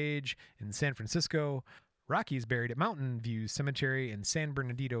on stage in San Francisco. Rocky is buried at Mountain View Cemetery in San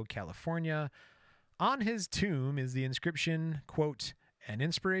Bernardino, California. On his tomb is the inscription, quote, "An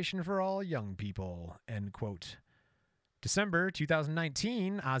inspiration for all young people," end quote. December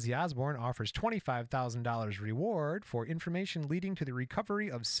 2019, Ozzy Osbourne offers $25,000 reward for information leading to the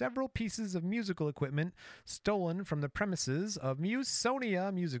recovery of several pieces of musical equipment stolen from the premises of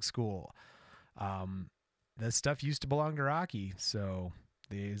Musonia Music School. This stuff used to belong to Rocky, so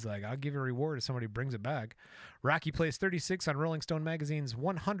he's like, I'll give you a reward if somebody brings it back. Rocky placed 36 on Rolling Stone magazine's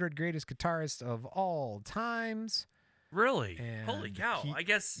 100 greatest guitarists of all times. Really? And Holy cow! I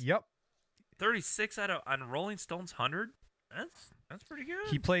guess. Yep. 36 on Rolling Stone's 100. That's pretty good.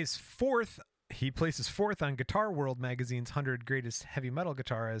 He places fourth on Guitar World magazine's 100 greatest heavy metal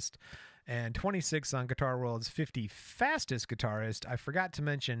guitarist, and 26 on Guitar World's 50 fastest guitarist. I forgot to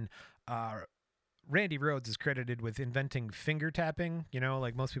mention, Randy Rhoads is credited with inventing finger tapping. You know,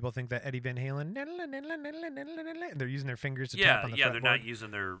 like most people think that Eddie Van Halen, they're using their fingers to tap on the fretboard. They're not using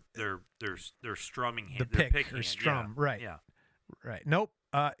their strumming hand, the their pick pick or hand. strum, Yeah. right? Yeah. Right. Nope.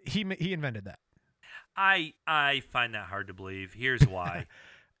 He invented that. I find that hard to believe. Here's why.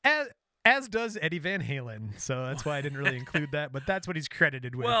 As does Eddie Van Halen. So that's why I didn't really include that, but that's what he's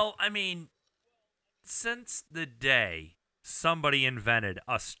credited with. Well, I mean, since the day somebody invented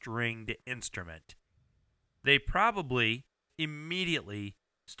a stringed instrument, they probably immediately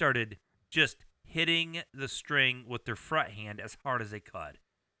started just hitting the string with their fret hand as hard as they could.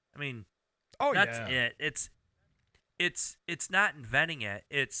 I mean, that's it. It's not inventing it.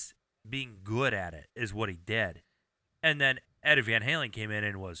 It's being good at it is what he did. And then Eddie Van Halen came in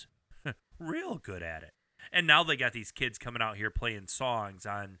and was real good at it. And now they got these kids coming out here playing songs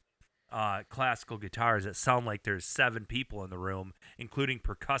on classical guitars that sound like there's 7 people in the room, including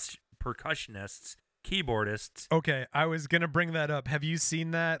percussionists, keyboardists. Okay, I was going to bring that up. Have you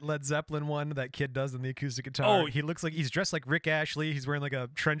seen that Led Zeppelin one that kid does on the acoustic guitar? Oh, he looks like he's dressed like Rick Ashley. He's wearing like a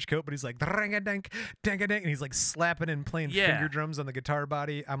trench coat, but he's like, dang-a-dang, and he's like slapping and playing finger drums on the guitar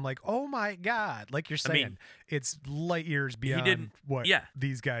body. I'm like, oh my God. Like you're saying, it's light years beyond what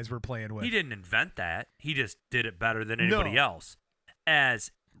these guys were playing with. He didn't invent that. He just did it better than anybody else.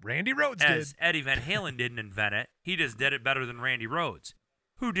 As Randy Rhoads did. As Eddie Van Halen didn't invent it. He just did it better than Randy Rhoads.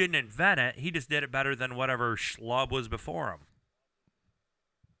 Who didn't invent it, he just did it better than whatever schlub was before him.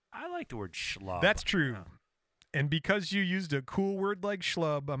 I like the word schlub. That's true. And because you used a cool word like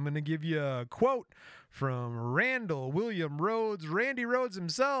schlub, I'm going to give you a quote from Randall William Rhoads, Randy Rhoads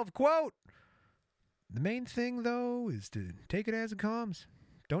himself, quote, "The main thing, though, is to take it as it comes.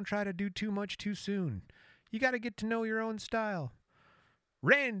 Don't try to do too much too soon. You got to get to know your own style."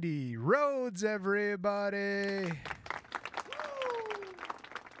 Randy Rhoads, everybody.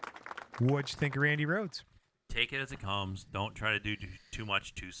 What'd you think of Randy Rhoads? Take it as it comes. Don't try to do too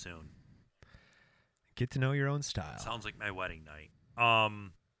much too soon. Get to know your own style. Sounds like my wedding night.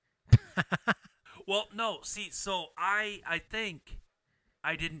 Well, no. See, so I think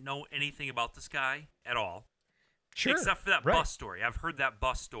I didn't know anything about this guy at all. Sure. Except for that bus story. I've heard that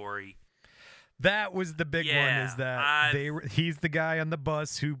bus story. That was the big one, is that he's the guy on the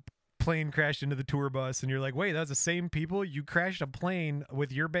bus who plane crashed into the tour bus, and you're like, wait, that's the same people? You crashed a plane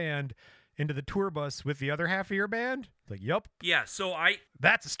with your band into the tour bus with the other half of your band? Like, yup. Yeah, so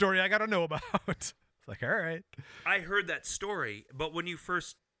that's a story I gotta know about. It's like, all right. I heard that story, but when you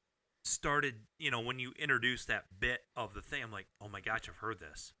first started, when you introduced that bit of the thing, I'm like, oh my gosh, I've heard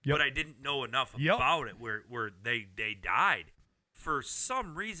this. Yep. But I didn't know enough about it where they died. For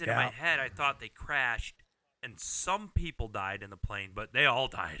some reason in my head, I thought they crashed and some people died in the plane, but they all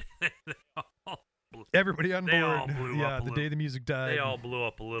died. Everybody on board. All blew up the day the music died. They all blew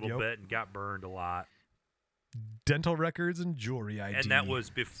up a little bit and got burned a lot. Dental records and jewelry ID. And that was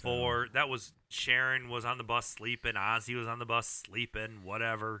before. That was Sharon was on the bus sleeping. Ozzy was on the bus sleeping.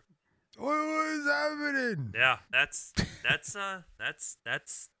 Whatever. What was happening? Yeah, that's a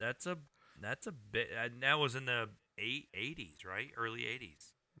bit. And that was in the 80s, right? Early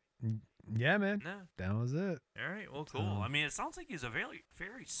 80s. Yeah, man. Yeah. That was it. All right. Well, cool. I mean, it sounds like he's a very,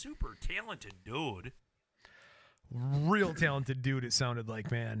 very super talented dude. Real talented dude, it sounded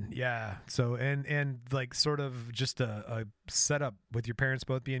like, man. Yeah. So, and like sort of just a setup with your parents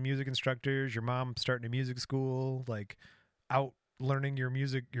both being music instructors, your mom starting a music school, like out learning your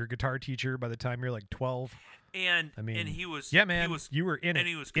guitar teacher by the time you're like 12. And I mean, and he was yeah, man, he was, you were in it. and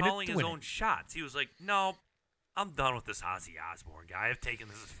he was in calling it to his win own it. shots. He was like, "No, I'm done with this Ozzy Osbourne guy. I've taken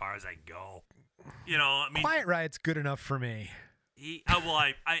this as far as I can go." You know, I mean, Quiet Riot's good enough for me.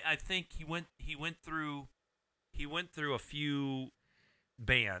 I think he went through a few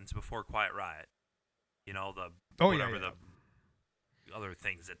bands before Quiet Riot. You know, the other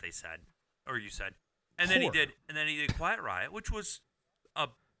things that they said or you said. And then he did Quiet Riot, which was a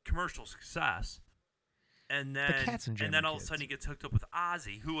commercial success. And then all of a sudden he gets hooked up with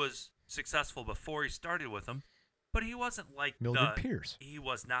Ozzy, who was successful before he started with him, but he wasn't like Mildred Pierce. He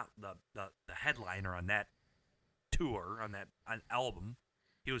was not the headliner on that tour, on that album.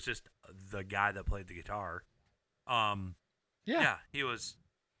 He was just the guy that played the guitar. He was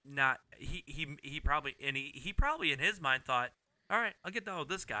not. He probably in his mind thought, all right, I'll get done with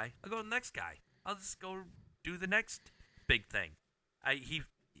this guy. I'll go to the next guy. I'll just go do the next big thing.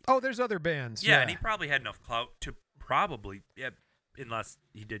 There's other bands. Yeah, and he probably had enough clout to probably, unless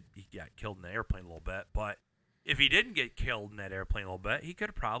he got killed in the airplane a little bit. But if he didn't get killed in that airplane a little bit, he could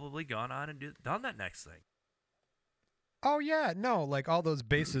have probably gone on and done that next thing. Oh, yeah. No, like all those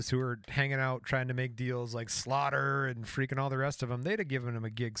bassists who were hanging out trying to make deals like Slaughter and freaking all the rest of them, they'd have given him a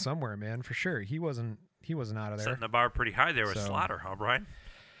gig somewhere, man, for sure. He wasn't out of there. Setting the bar pretty high there with Slaughter, huh, Brian?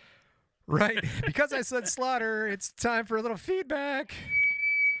 Right. Because I said Slaughter, it's time for a little feedback.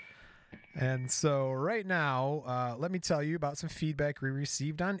 And so right now, let me tell you about some feedback we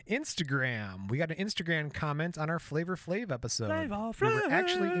received on Instagram. We got an Instagram comment on our Flavor Flav episode.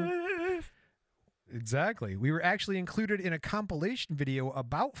 We were actually included in a compilation video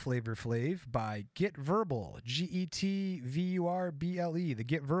about Flavor Flav by Get Verbal, GETVURBLE, the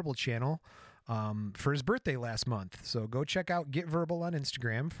Get Verbal channel, for his birthday last month. So go check out Get Verbal on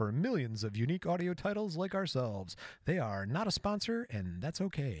Instagram for millions of unique audio titles like ourselves. They are not a sponsor, and that's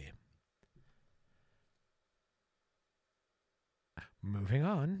okay. Moving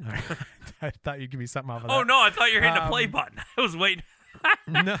on. I thought you'd give me something off of that. Oh, no, I thought you were hitting the play button. I was waiting.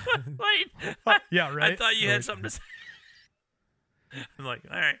 No. Wait. Yeah, right. I thought you had something to say. I'm like,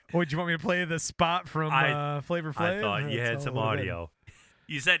 all right. Oh, do you want me to play the spot from Flavor Flav? I thought you had some audio.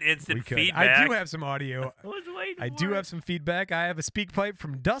 You said instant feedback. I do have some audio. I was waiting I do have some feedback. I have a speak pipe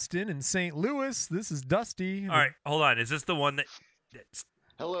from Dustin in St. Louis. This is Dusty. All right, hold on. Is this the one that...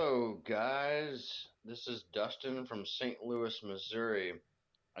 Hello, guys. This is Dustin from St. Louis, Missouri.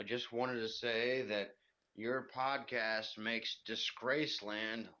 I just wanted to say that your podcast makes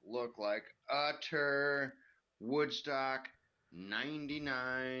Disgraceland look like utter Woodstock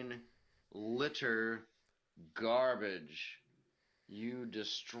 99 liter garbage. You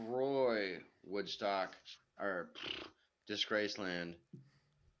destroy Woodstock, or Disgraceland.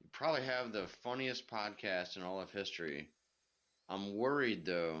 You probably have the funniest podcast in all of history. I'm worried,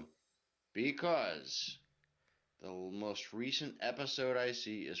 though, because the most recent episode I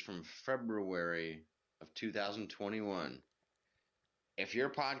see is from February of 2021. If your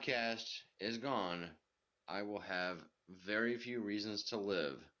podcast is gone, I will have very few reasons to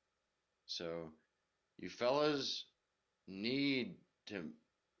live. So, you fellas need to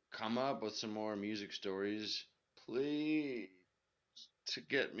come up with some more music stories, please, to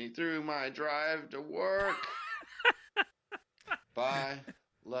get me through my drive to work. Bye.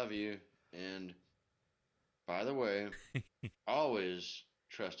 Love you. And by the way, always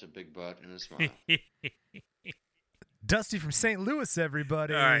trust a big butt and a smile. Dusty from St. Louis,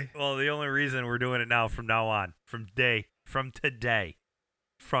 everybody. All right. Well, the only reason we're doing it now from now on, from today, from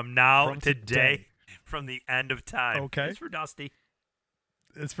the end of time. Okay. It's for Dusty.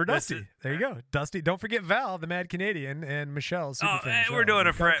 It's for Dusty. There you go. Dusty. Don't forget Val, the Mad Canadian, and Michelle. We're doing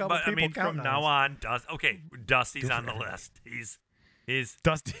it for, but I mean, from now on, Dusty's on the list. He's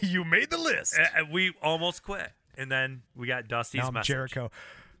Dusty. You made the list. We almost quit, and then we got Dusty's message. Jericho.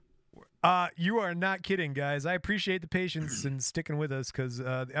 You are not kidding, guys. I appreciate the patience and sticking with us because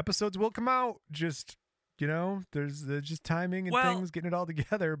the episodes will come out. Just there's just timing and things, getting it all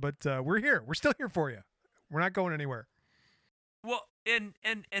together. But we're here. We're still here for you. We're not going anywhere. Well, and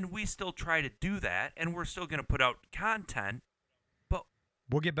we still try to do that, and we're still going to put out content, but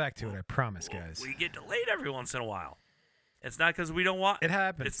we'll get back to it. I promise, guys. We get delayed every once in a while. It's not because we don't want. It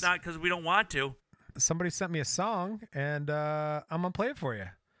happens. It's not because we don't want to. Somebody sent me a song, and I'm gonna play it for you.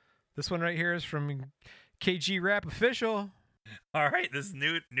 This one right here is from KG Rap Official. All right, this is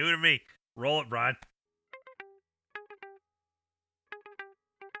new to me. Roll it, Brian.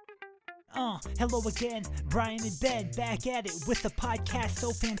 Hello again, Brian and Ben, back at it with a podcast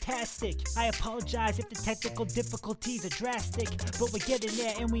so fantastic. I apologize if the technical difficulties are drastic, but we're getting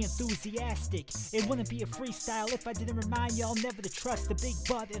there and we enthusiastic. It wouldn't be a freestyle if I didn't remind y'all never to trust a big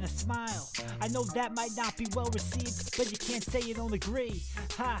butt and a smile. I know that might not be well received, but you can't say you don't agree.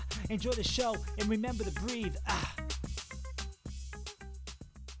 Ha! Enjoy the show and remember to breathe.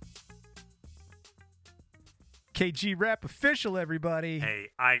 KG Rap Official, everybody. Hey,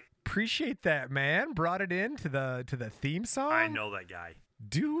 I appreciate that, man. Brought it in to the theme song. I know that guy.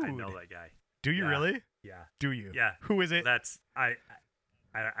 Dude. I know that guy. Do you really? Yeah. Do you? Yeah. Who is it? That's I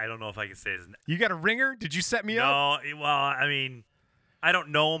don't know if I can say his name. You got a ringer? Did you set me up? No, well, I mean, I don't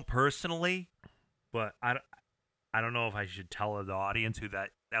know him personally, but I don't know if I should tell the audience who that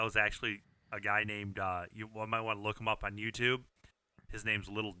was actually a guy named you might want to look him up on YouTube. His name's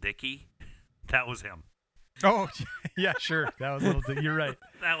Little Dicky. That was him. Oh, yeah, sure. That was Little Dicky. You're right.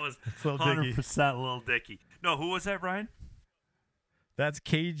 That was Little 100% Dicky. Little Dicky. No, who was that, Brian? That's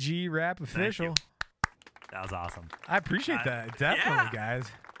KG Rap Official. That was awesome. I appreciate that. Definitely, guys.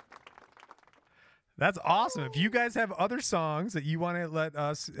 That's awesome. If you guys have other songs that you want to let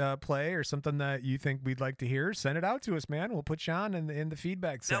us play or something that you think we'd like to hear, send it out to us, man. We'll put you on in the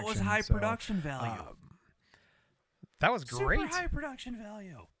feedback section. That was high production value. That was great. Super high production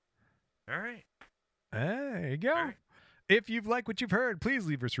value. All right. There you go. Right. If you've liked what you've heard, please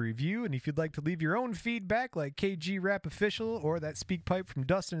leave us a review. And if you'd like to leave your own feedback like KG Rap Official or that speak pipe from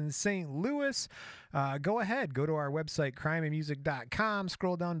Dustin in St. Louis, go ahead. Go to our website, crimeandmusic.com.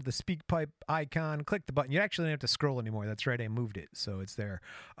 Scroll down to the speak pipe icon. Click the button. You actually don't have to scroll anymore. That's right. I moved it. So it's there.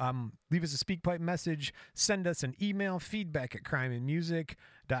 Leave us a speak pipe message. Send us an email, feedback at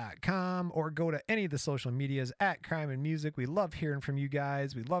crimeandmusic.com, or go to any of the social medias at Crime and Music. We love hearing from you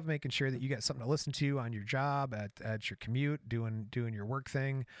guys. We love making sure that you got something to listen to on your job, at your commute, doing your work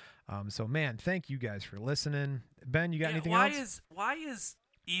thing. So, man, thank you guys for listening. Ben, you got anything else? Why is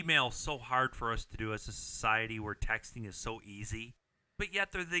email so hard for us to do as a society where texting is so easy, but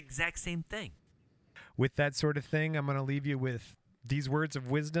yet they're the exact same thing? With that sort of thing, I'm going to leave you with these words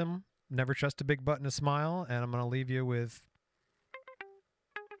of wisdom. Never trust a big butt and a smile. And I'm going to leave you with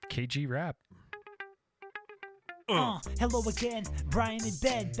KG Rap. Hello again, Brian and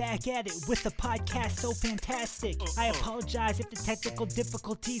Ben, back at it with a podcast so fantastic. I apologize if the technical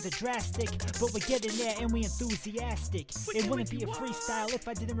difficulties are drastic, but we're getting there and we enthusiastic. It wouldn't be a freestyle if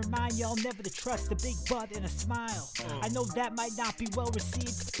I didn't remind y'all never to trust a big butt and a smile. I know that might not be well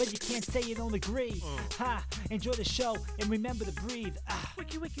received, but you can't say you don't agree. Ha! Enjoy the show and remember to breathe.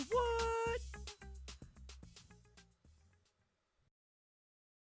 Wiki, what?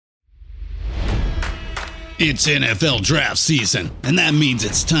 It's NFL draft season, and that means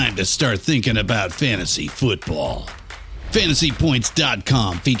it's time to start thinking about fantasy football.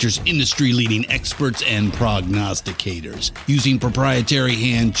 FantasyPoints.com features industry-leading experts and prognosticators using proprietary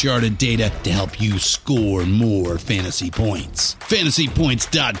hand-charted data to help you score more fantasy points.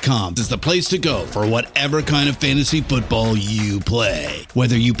 FantasyPoints.com is the place to go for whatever kind of fantasy football you play.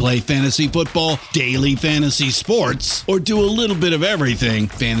 Whether you play fantasy football, daily fantasy sports, or do a little bit of everything,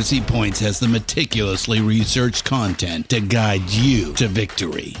 Fantasy Points has the meticulously researched content to guide you to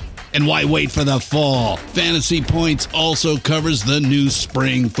victory. And why wait for the fall? Fantasy Points also covers the new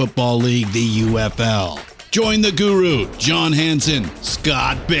spring football league, the UFL. Join the guru, John Hansen,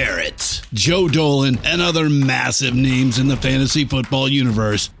 Scott Barrett, Joe Dolan, and other massive names in the fantasy football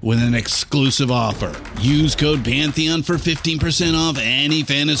universe with an exclusive offer. Use code Pantheon for 15% off any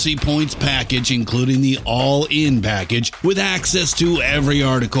Fantasy Points package, including the all-in package, with access to every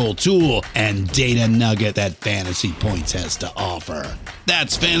article, tool, and data nugget that Fantasy Points has to offer.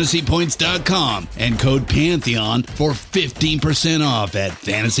 That's FantasyPoints.com and code Pantheon for 15% off at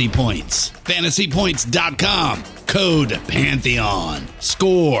Fantasy Points. FantasyPoints.com, code Pantheon.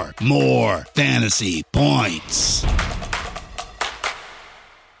 Score more fantasy points.